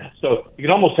unvaccinated. So you can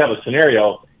almost have a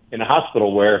scenario in a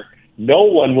hospital where no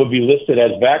one would be listed as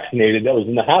vaccinated that was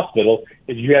in the hospital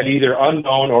if you had either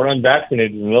unknown or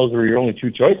unvaccinated, and those were your only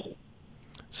two choices.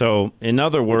 So, in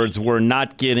other words, we're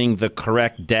not getting the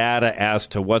correct data as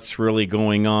to what's really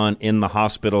going on in the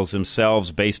hospitals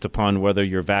themselves based upon whether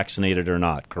you're vaccinated or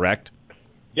not, correct?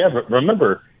 Yeah, but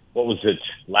remember, what was it,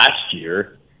 last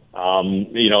year,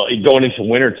 going into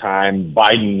wintertime,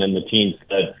 Biden and the team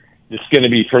said, this is going to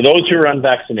be, for those who are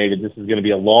unvaccinated, this is going to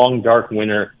be a long, dark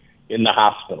winter in the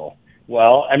hospital.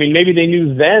 Well, I mean, maybe they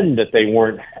knew then that they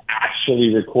weren't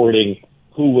actually recording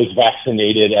who was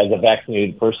vaccinated as a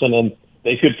vaccinated person, and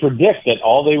they could predict that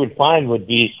all they would find would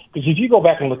be, because if you go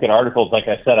back and look at articles, like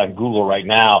I said, on Google right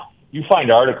now, you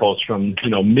find articles from,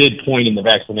 midpoint in the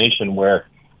vaccination where,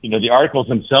 the articles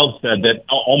themselves said that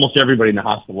almost everybody in the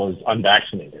hospital is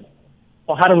unvaccinated.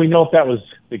 Well, how do we know if that was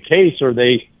the case, or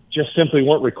they just simply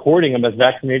weren't recording them as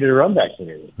vaccinated or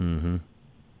unvaccinated? Mm-hmm.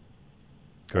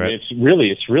 Correct. I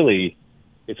mean,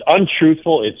 it's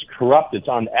untruthful, it's corrupt, it's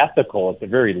unethical at the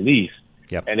very least.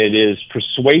 Yep. And it is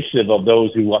persuasive of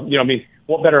those who,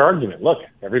 what better argument? Look,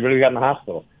 everybody got in the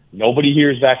hospital. Nobody here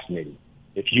is vaccinated.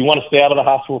 If you want to stay out of the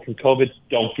hospital from COVID,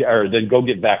 then go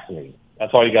get vaccinated.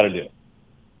 That's all you got to do.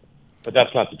 But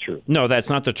that's not the truth. No, that's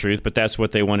not the truth, but that's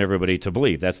what they want everybody to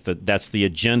believe. That's the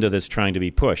agenda that's trying to be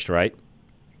pushed, right?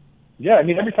 Yeah, I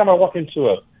mean, every time I walk into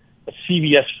a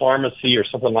CVS pharmacy or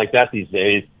something like that these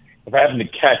days, if I happen to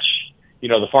catch,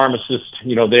 the pharmacist,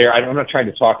 there, I'm not trying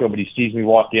to talk, nobody sees me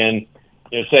walk in,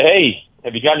 say, hey,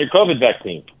 have you gotten your COVID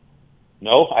vaccine?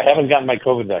 No, I haven't gotten my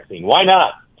COVID vaccine. Why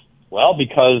not? Well,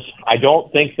 because I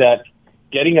don't think that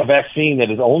getting a vaccine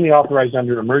that is only authorized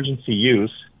under emergency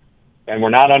use, and we're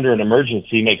not under an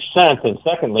emergency, makes sense. And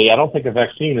secondly, I don't think a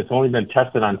vaccine that's only been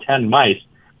tested on 10 mice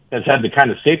has had the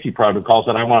kind of safety protocols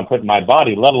that I want to put in my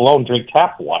body, let alone drink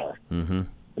tap water. Mm-hmm.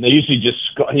 And they usually just,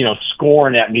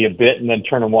 scorn at me a bit and then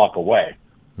turn and walk away.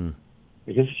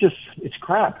 Because it's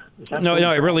crap. No,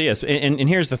 it really is. And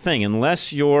here's the thing.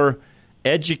 Unless you're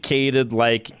educated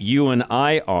like you and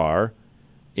I are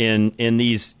in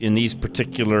these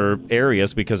particular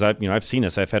areas, because I've seen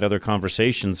this. I've had other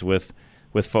conversations with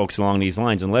folks along these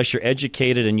lines. Unless you're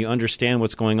educated and you understand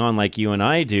what's going on like you and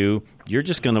I do, you're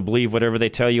just going to believe whatever they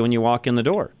tell you when you walk in the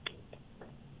door.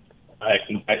 I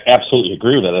absolutely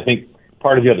agree with that. I think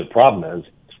part of the other problem is,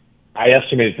 I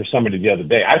estimated for somebody the other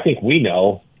day, I think we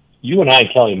know, you and I,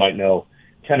 Kelly, might know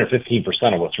 10 or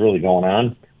 15% of what's really going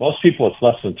on. Most people, it's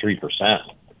less than 3%.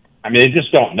 I mean, they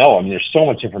just don't know. I mean, there's so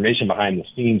much information behind the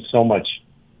scenes, so much,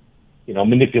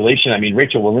 manipulation. I mean,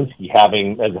 Rachel Walensky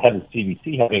as the head of the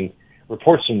CDC, having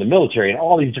reports from the military and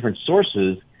all these different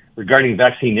sources regarding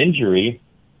vaccine injury,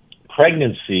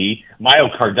 pregnancy,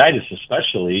 myocarditis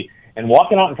especially, and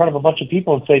walking out in front of a bunch of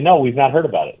people and say, no, we've not heard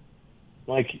about it.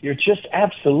 Like, you're just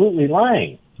absolutely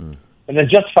lying. And then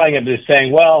justifying it by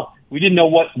saying, well, we didn't know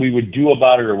what we would do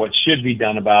about it or what should be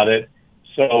done about it,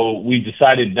 so we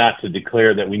decided not to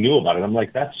declare that we knew about it. I'm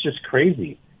like, that's just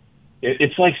crazy.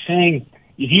 It's like saying,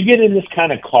 if you get in this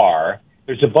kind of car,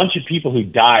 there's a bunch of people who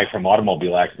die from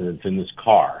automobile accidents in this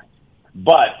car.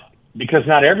 But because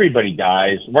not everybody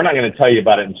dies, we're not going to tell you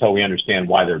about it until we understand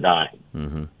why they're dying.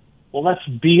 Mm-hmm. Well, that's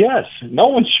BS. No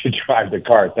one should drive the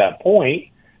car at that point.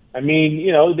 I mean,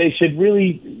 they should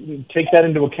really take that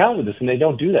into account with this, and they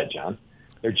don't do that, John.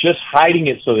 They're just hiding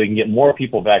it so they can get more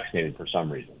people vaccinated for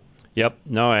some reason. Yep.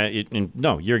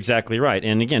 No, you're exactly right.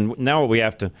 And again, now what we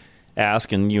have to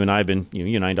ask, and you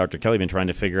and Dr. Kelly have been trying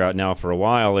to figure out now for a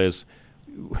while is,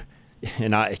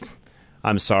 and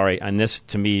I'm sorry, and this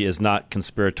to me is not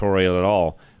conspiratorial at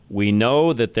all. We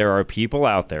know that there are people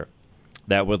out there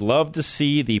that would love to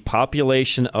see the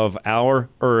population of our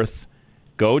Earth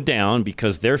go down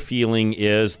because their feeling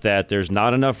is that there's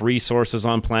not enough resources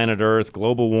on planet Earth,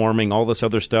 global warming, all this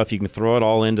other stuff. You can throw it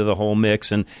all into the whole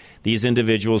mix, and these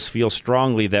individuals feel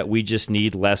strongly that we just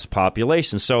need less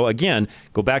population. So again,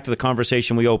 go back to the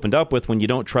conversation we opened up with when you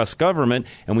don't trust government,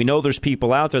 and we know there's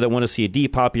people out there that want to see a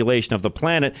depopulation of the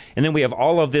planet, and then we have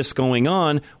all of this going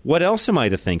on. What else am I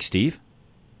to think, Steve?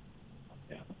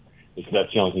 Yeah,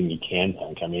 that's the only thing you can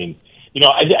think. I mean,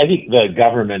 I think the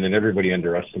government and everybody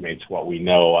underestimates what we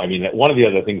know. I mean, one of the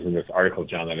other things in this article,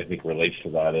 John, that I think relates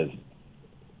to that is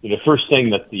the first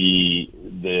thing that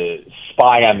the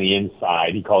spy on the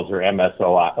inside, he calls her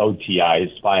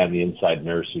MSOTI, spy on the inside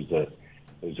nurse,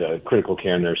 who's a critical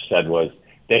care nurse, said was,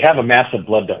 they have a massive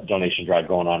blood donation drive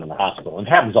going on in the hospital. And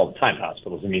it happens all the time in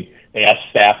hospitals. I mean, they ask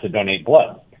staff to donate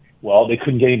blood. Well, they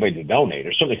couldn't get anybody to donate,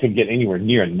 or certainly couldn't get anywhere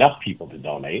near enough people to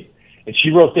donate. And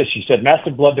she wrote this. She said,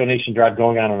 massive blood donation drive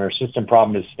going on in our system.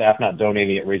 Problem is staff not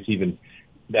donating at rates even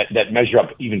that measure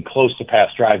up even close to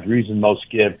past drive. Reason most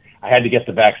give, I had to get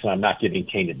the vaccine. I'm not giving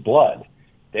tainted blood.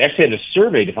 They actually had a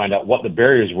survey to find out what the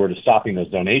barriers were to stopping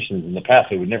those donations. In the past,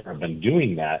 they would never have been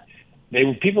doing that.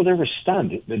 People there were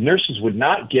stunned. The nurses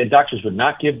doctors would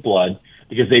not give blood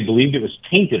because they believed it was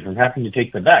tainted from having to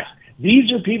take the vaccine.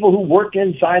 These are people who work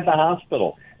inside the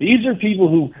hospital. These are people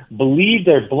who believe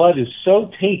their blood is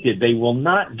so tainted they will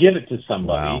not give it to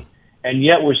somebody, and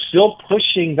yet we're still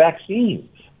pushing vaccines.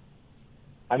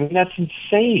 I mean, that's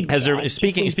insane.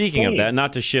 Speaking of that,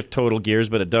 not to shift total gears,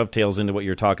 but it dovetails into what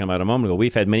you were talking about a moment ago.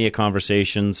 We've had many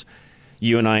conversations,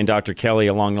 you and I and Dr. Kelly,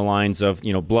 along the lines of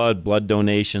blood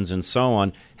donations and so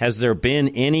on. Has there been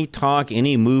any talk,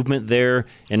 any movement there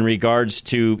in regards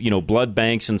to blood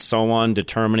banks and so on,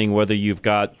 determining whether you've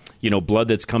got blood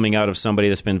that's coming out of somebody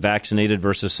that's been vaccinated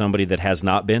versus somebody that has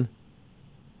not been?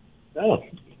 Oh,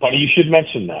 funny you should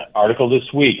mention that. Article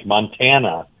this week,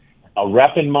 Montana. A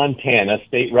rep in Montana,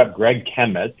 State Rep Greg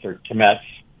Kemetz,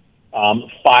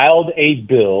 filed a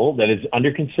bill that is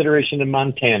under consideration in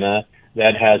Montana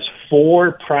that has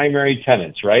 4 primary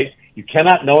tenets, right? You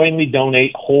cannot knowingly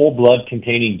donate whole blood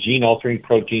containing gene-altering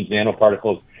proteins,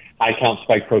 nanoparticles, high-count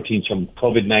spike proteins from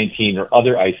COVID-19 or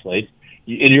other isolates.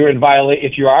 If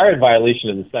you are in violation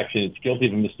of the section, it's guilty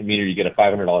of a misdemeanor. You get a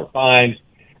 $500 fine.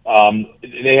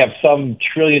 They have some $1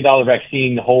 trillion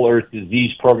vaccine whole earth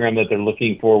disease program that they're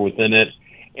looking for within it.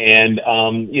 And,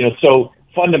 so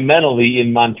fundamentally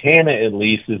in Montana, at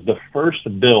least, is the first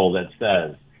bill that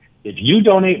says if you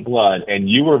donate blood and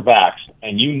you were vaxxed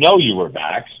and you were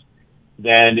vaxxed,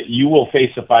 then you will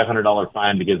face a $500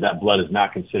 fine because that blood is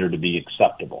not considered to be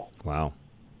acceptable. Wow.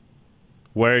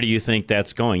 Where do you think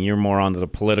that's going? You're more on the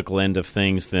political end of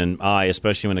things than I,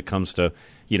 especially when it comes to,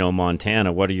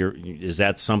 Montana. Is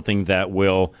that something that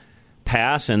will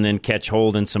pass and then catch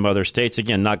hold in some other states?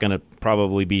 Again, not going to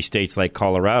probably be states like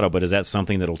Colorado, but is that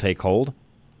something that'll take hold?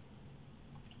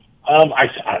 I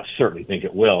certainly think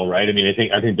it will, right? I mean,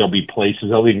 I think there'll be places,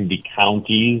 there'll even be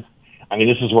counties. I mean,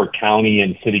 this is where county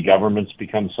and city governments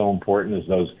become so important, is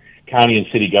those county and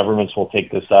city governments will take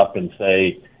this up and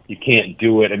say, you can't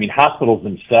do it. I mean, hospitals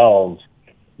themselves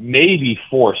may be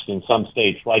forced in some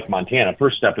states like Montana.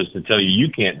 First step is to tell you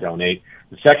can't donate.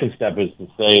 The second step is to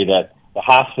say that the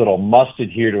hospital must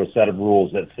adhere to a set of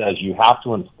rules that says you have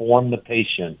to inform the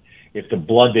patient if the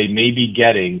blood they may be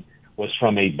getting was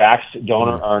from a vaxxed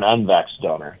donor or an unvaxxed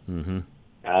donor. Mm-hmm.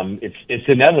 It's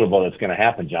inevitable that's going to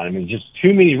happen, John. I mean, just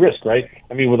too many risks, right?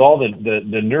 I mean, with all the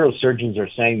neurosurgeons are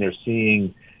saying they're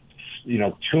seeing,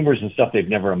 tumors and stuff they've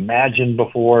never imagined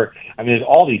before. I mean, there's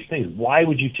all these things. Why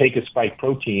would you take a spike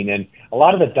protein? And a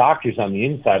lot of the doctors on the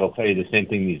inside will tell you the same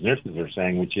thing these nurses are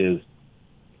saying, which is,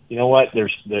 you know what?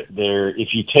 If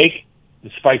you take the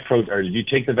spike protein, or you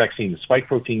take the vaccine, the spike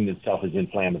protein itself is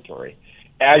inflammatory.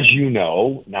 As you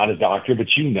know, not a doctor, but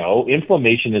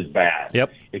inflammation is bad.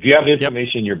 Yep. If you have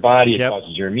inflammation in your body, it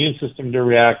causes your immune system to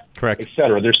react, correct, et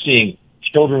cetera. They're seeing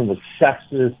children with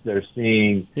sepsis. They're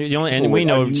seeing... we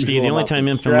know, Steve, the only time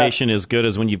inflammation is good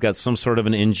is when you've got some sort of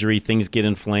an injury, things get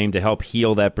inflamed to help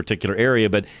heal that particular area.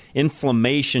 But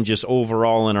inflammation just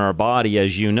overall in our body,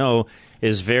 as you know,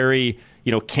 is very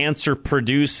cancer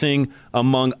producing,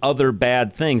 among other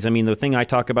bad things. I mean, the thing I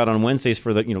talk about on Wednesdays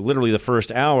for literally the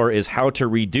first hour is how to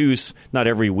reduce, not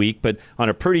every week, but on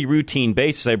a pretty routine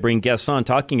basis, I bring guests on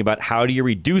talking about how do you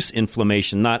reduce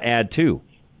inflammation, not add to.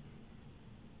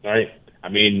 Right. I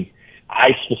mean, I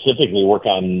specifically work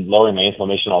on lowering my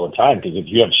inflammation all the time, because if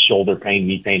you have shoulder pain,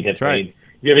 knee pain, hip pain,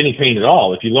 if you have any pain at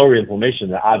all, if you lower your inflammation,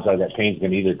 the odds are that pain's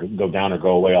going to either go down or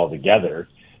go away altogether.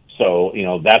 So,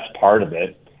 that's part of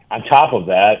it. On top of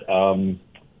that,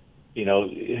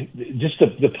 just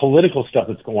the political stuff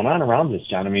that's going on around this,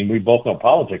 John. I mean, we both know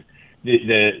politics.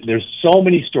 There's so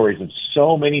many stories of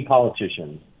so many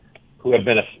politicians who have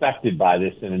been affected by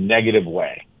this in a negative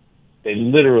way. They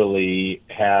literally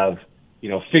have,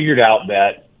 figured out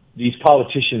that these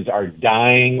politicians are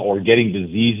dying or getting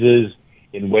diseases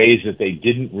in ways that they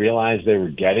didn't realize they were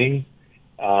getting.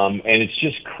 And it's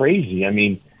just crazy. I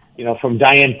mean, from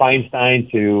Dianne Feinstein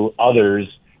to others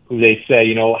who they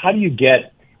say, how do you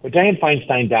get, well, Dianne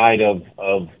Feinstein died of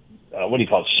what do you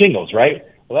call it, shingles, right?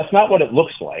 Well, that's not what it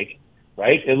looks like,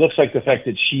 right? It looks like the fact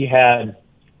that she had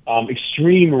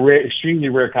extremely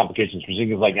rare complications for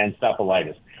things like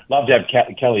encephalitis. Love to have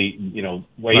Kelly,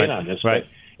 weigh in on this, but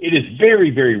it is very,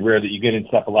 very rare that you get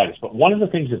encephalitis. But one of the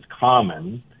things that's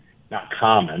not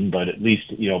common, but at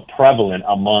least, prevalent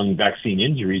among vaccine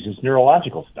injuries is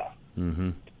neurological stuff.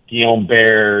 Mm-hmm.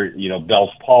 Guillain-Barré,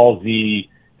 Bell's palsy,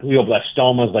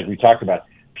 glioblastomas, like we talked about.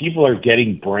 People are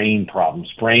getting brain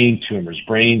problems, brain tumors,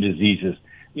 brain diseases.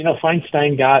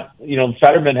 Feinstein got,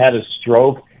 Fetterman had a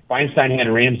stroke. Feinstein had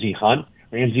Ramsay Hunt.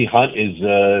 Ramsay Hunt is,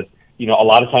 a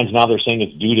lot of times now they're saying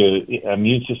it's due to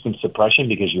immune system suppression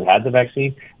because you had the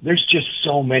vaccine. There's just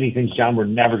so many things, John, we're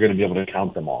never going to be able to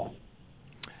count them all.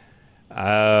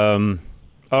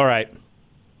 All right.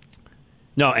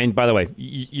 No, and by the way,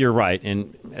 you're right.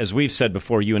 And as we've said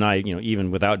before, you and I,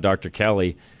 even without Dr.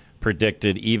 Kelly,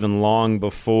 predicted even long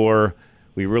before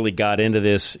we really got into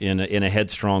this in a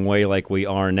headstrong way like we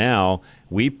are now,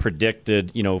 we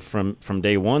predicted, from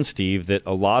day one, Steve, that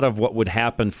a lot of what would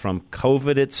happen from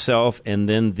COVID itself and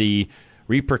then the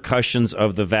repercussions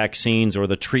of the vaccines, or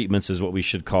the treatments is what we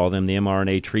should call them, the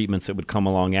mRNA treatments that would come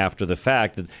along after the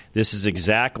fact, that this is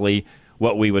exactly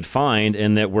what we would find,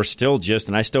 and that we're still just,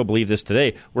 and I still believe this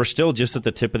today, we're still just at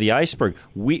the tip of the iceberg.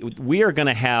 We are going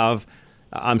to have,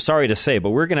 I'm sorry to say, but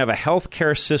we're going to have a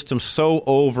healthcare system so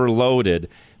overloaded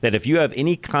that if you have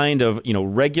any kind of,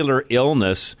 regular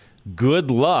illness,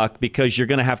 good luck, because you're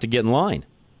going to have to get in line.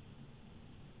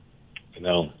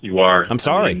 No, you are. I'm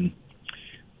sorry.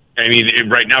 I mean,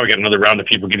 right now we got another round of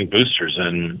people getting boosters,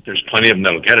 and there's plenty of them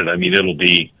that'll get it. I mean,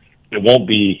 it won't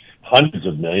be hundreds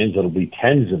of millions, it'll be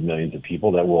tens of millions of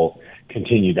people that will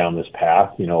continue down this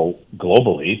path,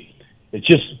 globally. It's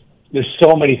just, there's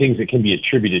so many things that can be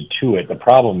attributed to it. The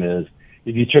problem is,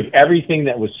 if you took everything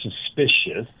that was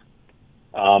suspicious,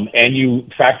 and you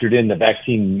factored in the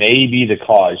vaccine may be the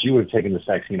cause, you would have taken this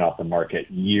vaccine off the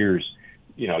market years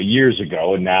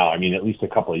ago. And now, I mean, at least a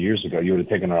couple of years ago, you would have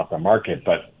taken it off the market.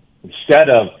 But instead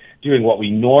of doing what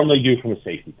we normally do from a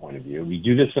safety point of view, we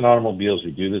do this in automobiles,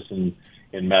 we do this in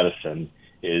medicine,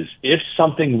 is if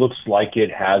something looks like it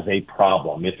has a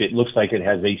problem, if it looks like it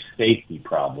has a safety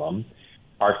problem,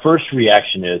 our first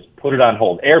reaction is put it on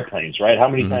hold. Airplanes, right? How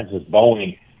many times has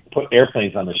Boeing put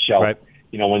airplanes on the shelf,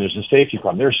 when there's a safety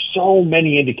problem? There's so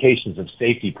many indications of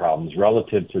safety problems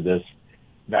relative to this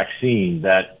vaccine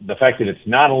that the fact that it's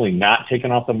not only not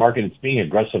taken off the market, it's being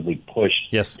aggressively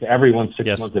pushed to everyone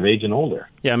 6 months of age and older.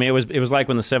 Yeah, I mean, it was like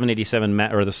when the 787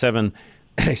 or the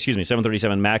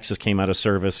 737 Maxes came out of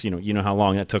service. You know how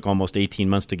long that took, almost 18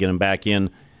 months to get them back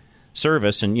in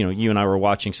service, and you and I were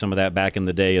watching some of that back in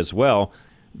the day as well.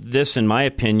 This, in my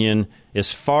opinion,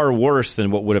 is far worse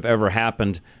than what would have ever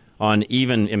happened on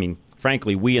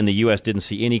frankly, we in the U.S. didn't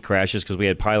see any crashes because we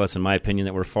had pilots, in my opinion,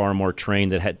 that were far more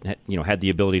trained, that had the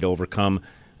ability to overcome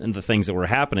the things that were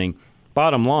happening.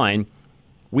 Bottom line,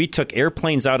 we took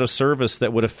airplanes out of service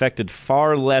that would have affected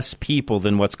far less people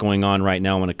than what's going on right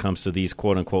now when it comes to these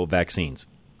quote-unquote vaccines.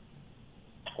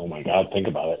 Oh, my God, think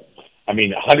about it. I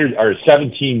mean,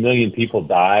 17 million people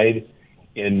died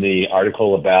in the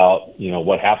article about,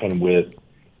 what happened with,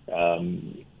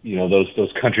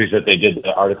 those countries that they did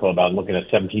the article about, looking at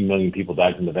 17 million people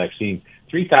died from the vaccine.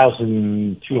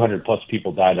 3,200 plus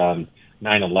people died on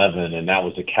 9/11, and that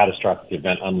was a catastrophic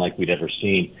event unlike we'd ever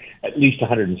seen. At least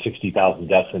 160,000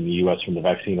 deaths in the U.S. from the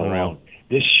vaccine alone.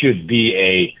 This should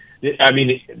be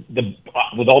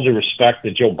with all due respect,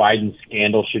 the Joe Biden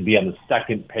scandal should be on the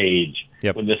second page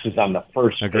when this is on the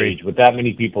first Agreed. stage with that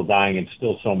many people dying and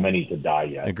still so many to die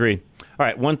yet. Agree. All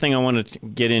right, one thing I wanted to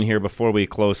get in here before we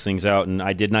close things out, and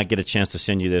I did not get a chance to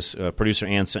send you this. Producer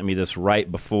Ann sent me this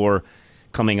right before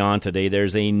coming on today.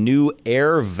 There's a new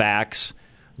AirVax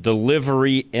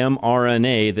delivery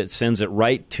mRNA that sends it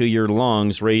right to your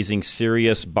lungs, raising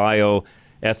serious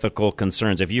bioethical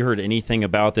concerns. Have you heard anything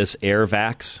about this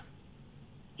AirVax?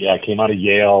 Yeah, it came out of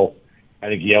Yale. I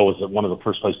think Yale was one of the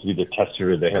first places to do the test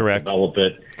here. They have developed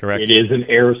it. Correct. It is an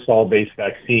aerosol-based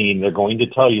vaccine. They're going to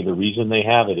tell you the reason they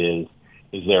have it is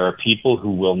there are people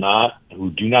who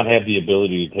do not have the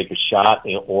ability to take a shot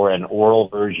or an oral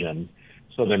version,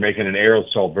 so they're making an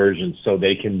aerosol version so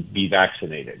they can be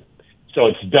vaccinated. So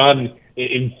it's done,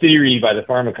 in theory, by the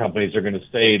pharma companies. They're going to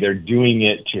say they're doing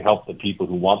it to help the people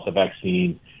who want the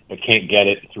vaccine but can't get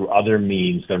it through other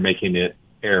means. They're making it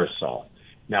aerosol.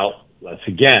 Now, let's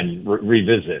again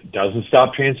revisit. Doesn't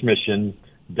stop transmission,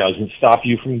 doesn't stop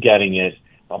you from getting it.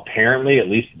 Apparently, at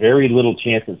least very little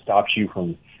chance it stops you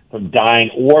from dying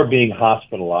or being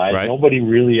hospitalized. Right. Nobody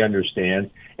really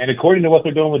understands. And according to what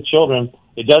they're doing with children,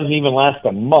 it doesn't even last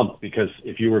a month, because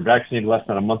if you were vaccinated less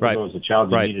than a month ago as a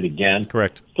child, you need it again.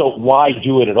 Correct. So why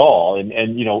do it at all? And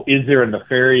is there a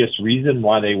nefarious reason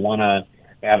why they want to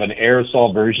have an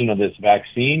aerosol version of this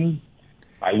vaccine?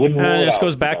 I wouldn't rule it This out.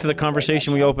 goes back to the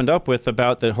conversation we opened up with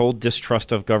about the whole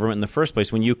distrust of government in the first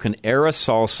place. When you can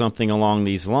aerosol something along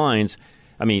these lines,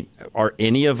 I mean, are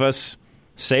any of us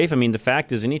safe? I mean, the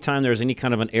fact is, anytime there's any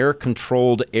kind of an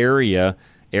air-controlled area,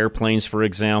 airplanes, for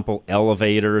example,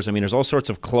 elevators, I mean, there's all sorts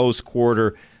of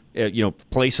close-quarter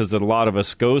places that a lot of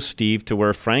us go, Steve, to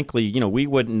where, frankly, we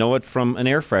wouldn't know it from an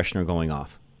air freshener going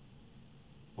off.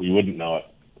 We wouldn't know it.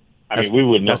 We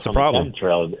would know that's the from problem.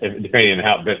 chemtrail,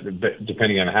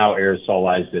 depending on how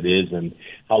aerosolized it is and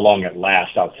how long it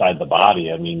lasts outside the body.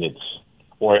 I mean,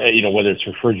 whether it's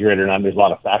refrigerated or not. There's a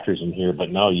lot of factors in here, but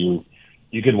no, you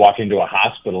could walk into a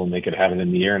hospital and they could have it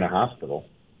in the air in a hospital.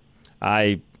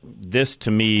 This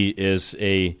to me is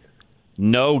a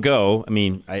no-go. I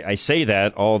mean, I say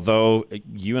that, although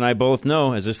you and I both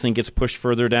know as this thing gets pushed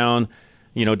further down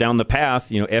the path,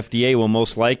 FDA will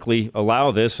most likely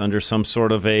allow this under some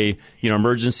sort of a,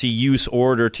 emergency use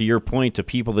order, to your point, to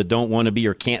people that don't want to be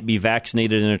or can't be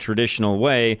vaccinated in a traditional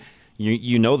way.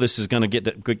 This is going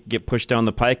to get pushed down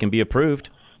the pike and be approved.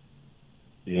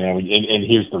 Yeah, and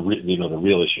here's the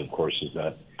real issue, of course, is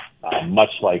that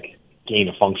much like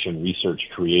gain-of-function research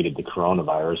created the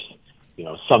coronavirus,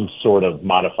 some sort of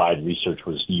modified research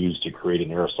was used to create an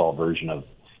aerosol version of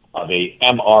a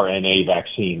mRNA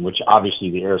vaccine, which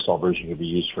obviously the aerosol version could be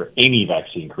used for any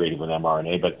vaccine created with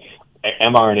mRNA, but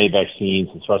mRNA vaccines,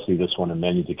 especially this one and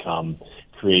many to come,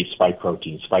 create spike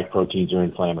proteins. Spike proteins are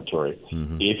inflammatory.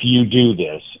 Mm-hmm. If you do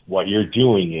this, what you're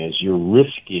doing is you're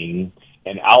risking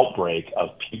an outbreak of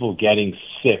people getting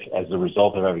sick as a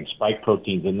result of having spike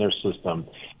proteins in their system,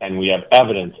 and we have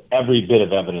evidence, every bit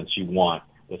of evidence you want,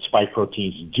 that spike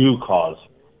proteins do cause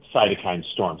cytokine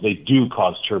storms. They do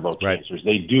cause turbo cancers.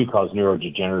 They do cause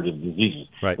neurodegenerative diseases.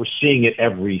 Right. We're seeing it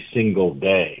every single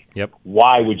day. Yep.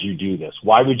 Why would you do this?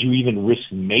 Why would you even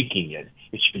risk making it?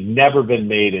 It should have never been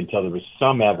made until there was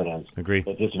some evidence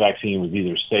that this vaccine was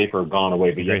either safe or gone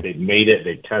away. But yet they've made it,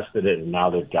 they've tested it, and now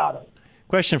they've got it.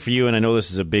 Question for you, and I know this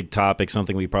is a big topic,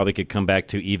 something we probably could come back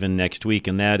to even next week,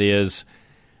 and that is,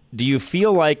 do you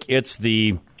feel like it's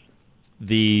the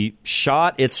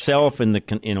shot itself and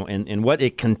and what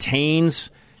it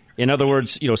contains? In other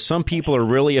words, some people are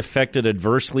really affected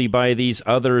adversely by these,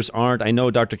 others aren't. I know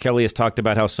Dr. Kelly has talked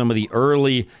about how some of the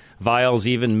early vials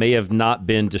even may have not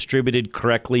been distributed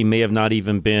correctly, may have not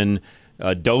even been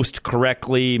dosed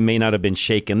correctly, may not have been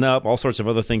shaken up, all sorts of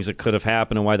other things that could have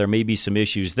happened and why there may be some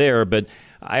issues there. But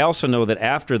I also know that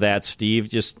after that, Steve,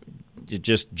 just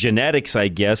genetics, I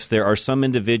guess, there are some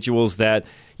individuals that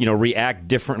react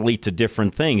differently to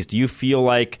different things. Do you feel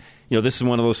like, this is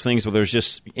one of those things where there's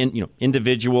just,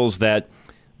 individuals that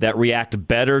react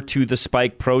better to the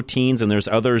spike proteins and there's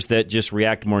others that just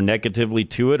react more negatively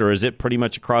to it? Or is it pretty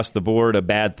much across the board a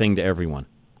bad thing to everyone?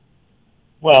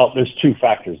 Well, there's two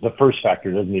factors. The first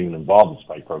factor doesn't even involve the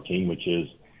spike protein, which is,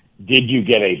 did you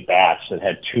get a batch that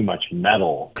had too much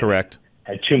metal? Correct.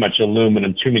 Had too much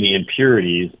aluminum, too many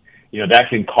impurities? That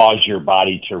can cause your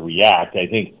body to react. I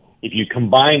think if you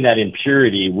combine that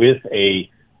impurity with a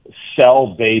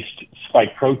cell-based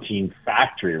spike protein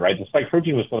factory, right? The spike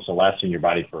protein was supposed to last in your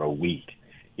body for a week.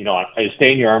 It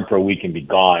stay in your arm for a week and be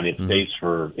gone. It stays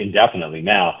for indefinitely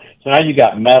now. So now you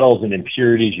got metals and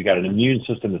impurities. You got an immune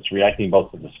system that's reacting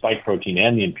both to the spike protein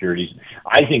and the impurities.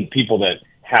 I think people that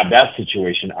have that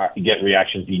situation get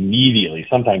reactions immediately,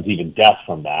 sometimes even death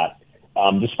from that.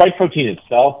 The spike protein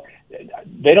itself,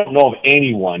 they don't know of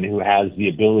anyone who has the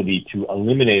ability to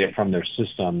eliminate it from their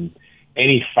system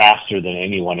any faster than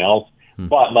anyone else.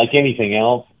 But like anything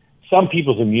else, some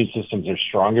people's immune systems are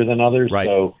stronger than others. Right.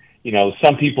 So,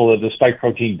 some people, the spike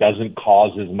protein doesn't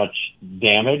cause as much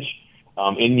damage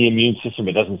in the immune system.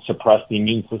 It doesn't suppress the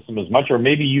immune system as much. Or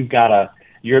maybe you've got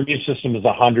your immune system is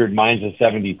 100, mine's a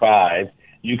 75.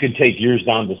 You can take yours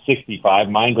down to 65.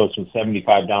 Mine goes from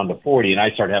 75 down to 40, and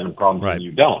I start having problems when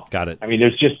you don't. Got it. I mean,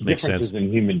 there's just Makes differences sense.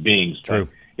 in human beings. True.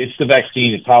 It's the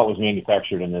vaccine. It's how it was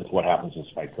manufactured, and that's what happens with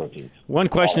spike proteins. One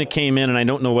question that came in, and I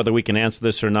don't know whether we can answer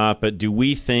this or not, but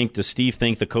does Steve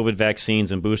think the COVID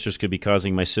vaccines and boosters could be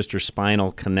causing my sister's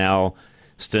spinal canal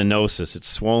stenosis? It's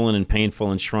swollen and painful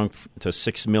and shrunk to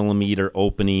 6-millimeter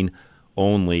opening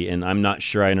only, and I'm not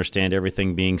sure I understand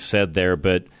everything being said there,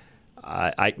 but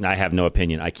I have no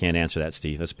opinion. I can't answer that,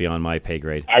 Steve. That's beyond my pay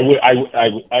grade. I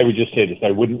would just say this. I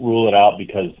wouldn't rule it out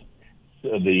because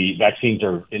the vaccines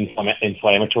are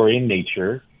inflammatory in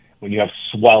nature. When you have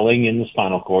swelling in the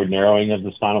spinal cord, narrowing of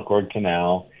the spinal cord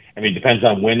canal, I mean, it depends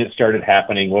on when it started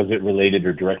happening. Was it related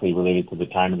or directly related to the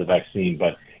time of the vaccine?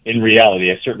 But in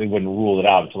reality, I certainly wouldn't rule it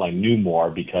out until I knew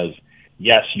more because,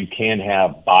 yes, you can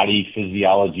have body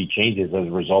physiology changes as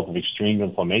a result of extreme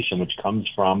inflammation, which comes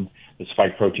from the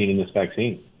spike protein in this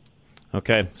vaccine.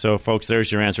 Okay, so folks,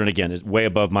 there's your answer. And again, it's way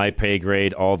above my pay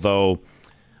grade, although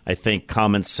I think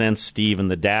common sense, Steve, and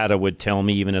the data would tell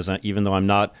me, even though I'm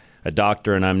not a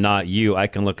doctor and I'm not you, I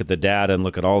can look at the data and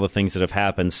look at all the things that have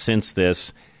happened since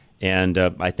this, and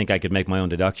I think I could make my own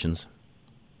deductions.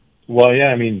 Well, yeah,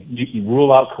 I mean, you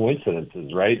rule out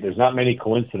coincidences, right? There's not many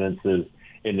coincidences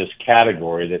in this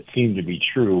category that seem to be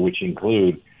true, which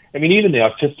include, I mean, even the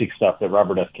autistic stuff that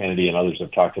Robert F. Kennedy and others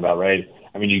have talked about, right?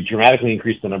 I mean, you dramatically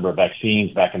increased the number of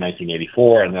vaccines back in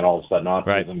 1984, and then all of a sudden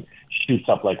autism shoots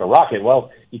up like a rocket.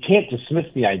 Well, you can't dismiss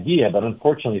the idea, but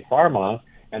unfortunately pharma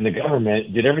and the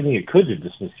government did everything it could to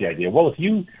dismiss the idea. Well, if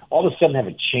you all of a sudden have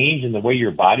a change in the way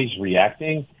your body's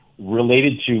reacting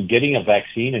related to getting a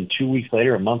vaccine and 2 weeks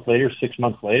later, a month later, 6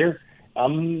 months later, I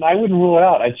wouldn't rule it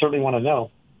out. I'd certainly want to know.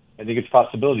 I think it's a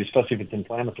possibility, especially if it's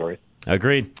inflammatory.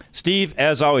 Agreed. Steve,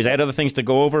 as always, I had other things to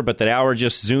go over, but that hour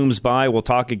just zooms by. We'll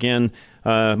talk again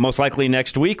most likely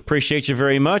next week. Appreciate you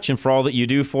very much and for all that you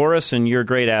do for us, and you're a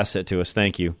great asset to us.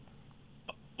 Thank you.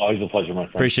 Always a pleasure, my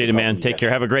friend. Appreciate it, man. Take care.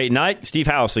 Have a great night. Steve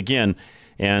House again,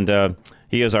 and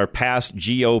he is our past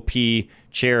GOP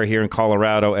chair here in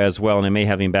Colorado as well, and I may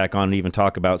have him back on and even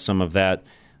talk about some of that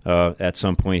at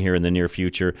some point here in the near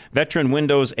future. Veteran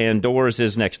Windows and Doors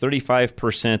is next.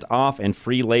 35% off and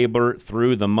free labor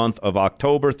through the month of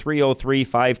October.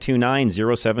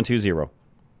 303-529-0720.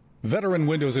 Veteran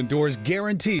Windows and Doors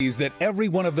guarantees that every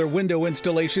one of their window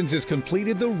installations is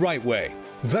completed the right way.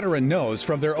 Veteran knows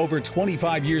from their over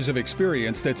 25 years of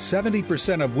experience that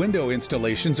 70% of window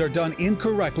installations are done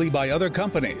incorrectly by other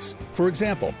companies. For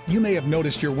example, you may have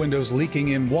noticed your windows leaking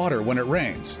in water when it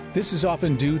rains. This is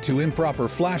often due to improper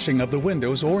flashing of the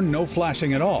windows or no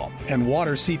flashing at all, and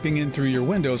water seeping in through your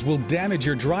windows will damage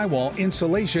your drywall,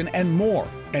 insulation, and more.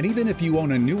 And even if you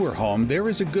own a newer home, there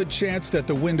is a good chance that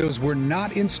the windows were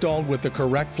not installed with the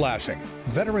correct flashing.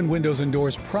 Veteran Windows and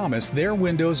Doors promise their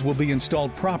windows will be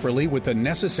installed properly with the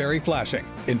necessary flashing.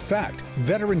 In fact,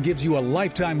 Veteran gives you a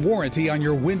lifetime warranty on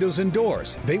your windows and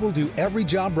doors. They will do every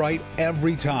job right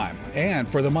every time. And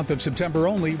for the month of September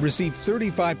only, receive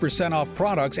 35% off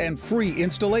products and free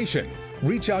installation.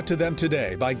 Reach out to them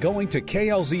today by going to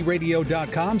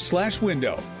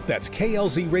klzradio.com/window. That's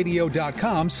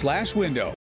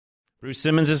klzradio.com/window. Bruce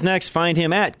Simmons is next. Find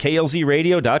him at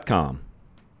klzradio.com.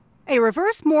 A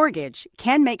reverse mortgage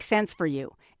can make sense for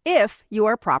you if you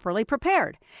are properly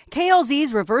prepared.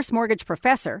 KLZ's reverse mortgage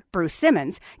professor, Bruce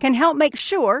Simmons, can help make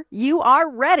sure you are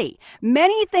ready.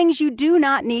 Many things you do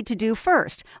not need to do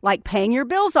first, like paying your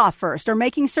bills off first or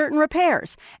making certain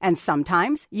repairs. And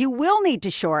sometimes you will need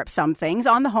to shore up some things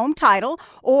on the home title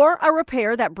or a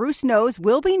repair that Bruce knows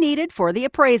will be needed for the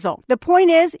appraisal. The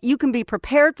point is, you can be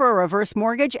prepared for a reverse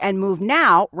mortgage and move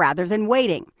now rather than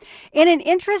waiting. In an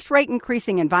interest rate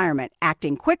increasing environment,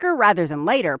 acting quicker rather than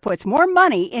later puts more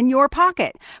money in your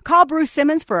pocket. Call Bruce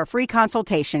Simmons for a free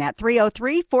consultation at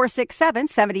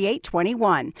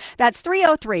 303-467-7821. That's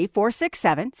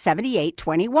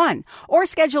 303-467-7821. Or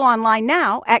schedule online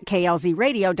now at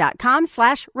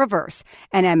klzradio.com/reverse.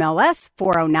 And MLS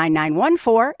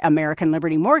 409914, American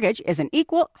Liberty Mortgage, is an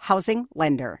equal housing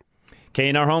lender.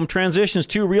 K&R Home transitions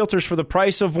 2 realtors for the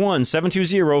price of 1.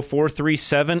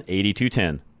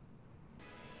 720-437-8210.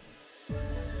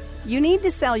 You need to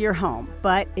sell your home,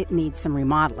 but it needs some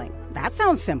remodeling. that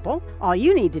sounds simple. All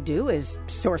you need to do is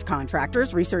source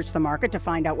contractors, research the market to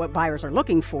find out what buyers are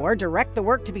looking for, direct the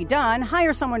work to be done,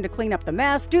 hire someone to clean up the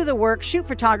mess, do the work, shoot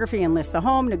photography and list the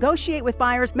home, negotiate with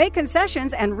buyers, make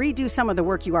concessions, and redo some of the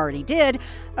work you already did.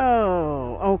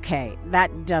 Oh, okay,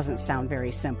 that doesn't sound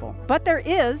very simple. But there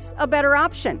is a better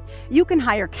option. You can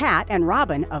hire Kat and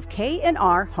Robin of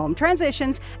K&R Home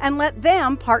Transitions and let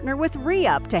them partner with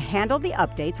Re-Up to handle the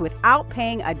updates without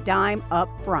paying a dime up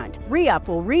front. Re-Up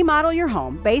will remodel your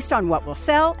home based on what will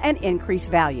sell and increase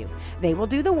value. They will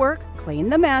do the work, clean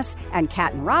the mess, and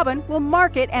Kat and Robin will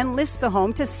market and list the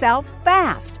home to sell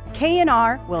fast.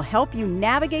 K&R will help you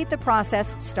navigate the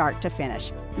process start to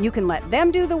finish. You can let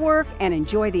them do the work and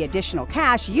enjoy the additional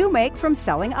cash you make from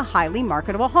selling a highly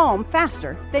marketable home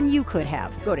faster than you could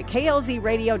have. Go to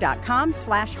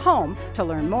klzradio.com/home to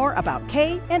learn more about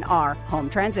K&R Home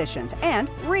Transitions and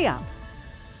Re-Up.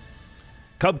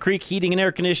 Cub Creek Heating and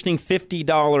Air Conditioning,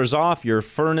 $50 off your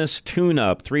furnace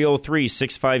tune-up,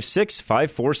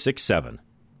 303-656-5467.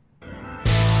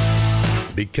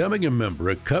 Becoming a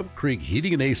member at Cub Creek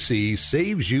Heating and AC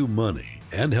saves you money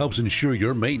and helps ensure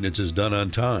your maintenance is done on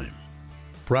time.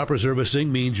 Proper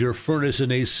servicing means your furnace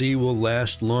and AC will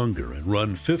last longer and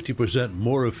run 50%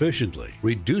 more efficiently,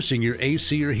 reducing your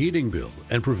AC or heating bill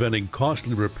and preventing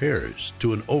costly repairs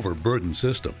to an overburdened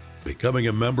system. Becoming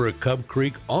a member at Cub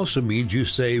Creek also means you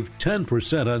save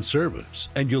 10% on service,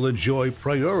 and you'll enjoy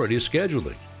priority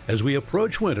scheduling. As we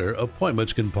approach winter,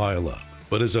 appointments can pile up,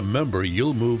 but as a member,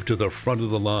 you'll move to the front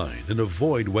of the line and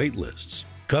avoid wait lists.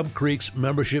 Cub Creek's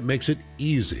membership makes it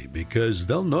easy because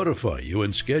they'll notify you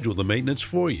and schedule the maintenance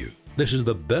for you. This is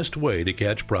the best way to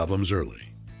catch problems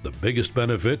early. The biggest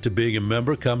benefit to being a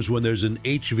member comes when there's an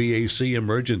HVAC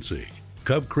emergency.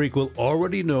 Cub Creek will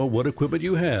already know what equipment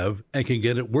you have and can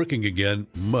get it working again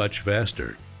much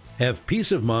faster. Have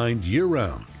peace of mind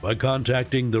year-round by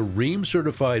contacting the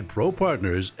Rheem-certified pro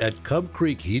partners at Cub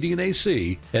Creek Heating and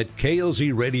AC at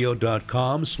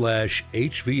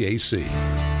klzradio.com/HVAC.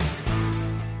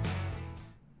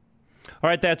 All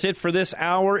right, that's it for this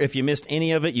hour. If you missed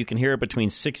any of it, you can hear it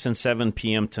between 6 and 7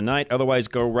 p.m. tonight. Otherwise,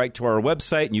 go right to our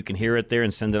website, and you can hear it there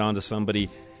and send it on to somebody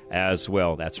as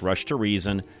well. That's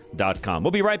rushtoreason.com.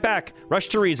 We'll be right back. Rush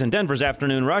to Reason, Denver's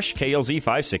Afternoon Rush, KLZ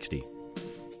 560.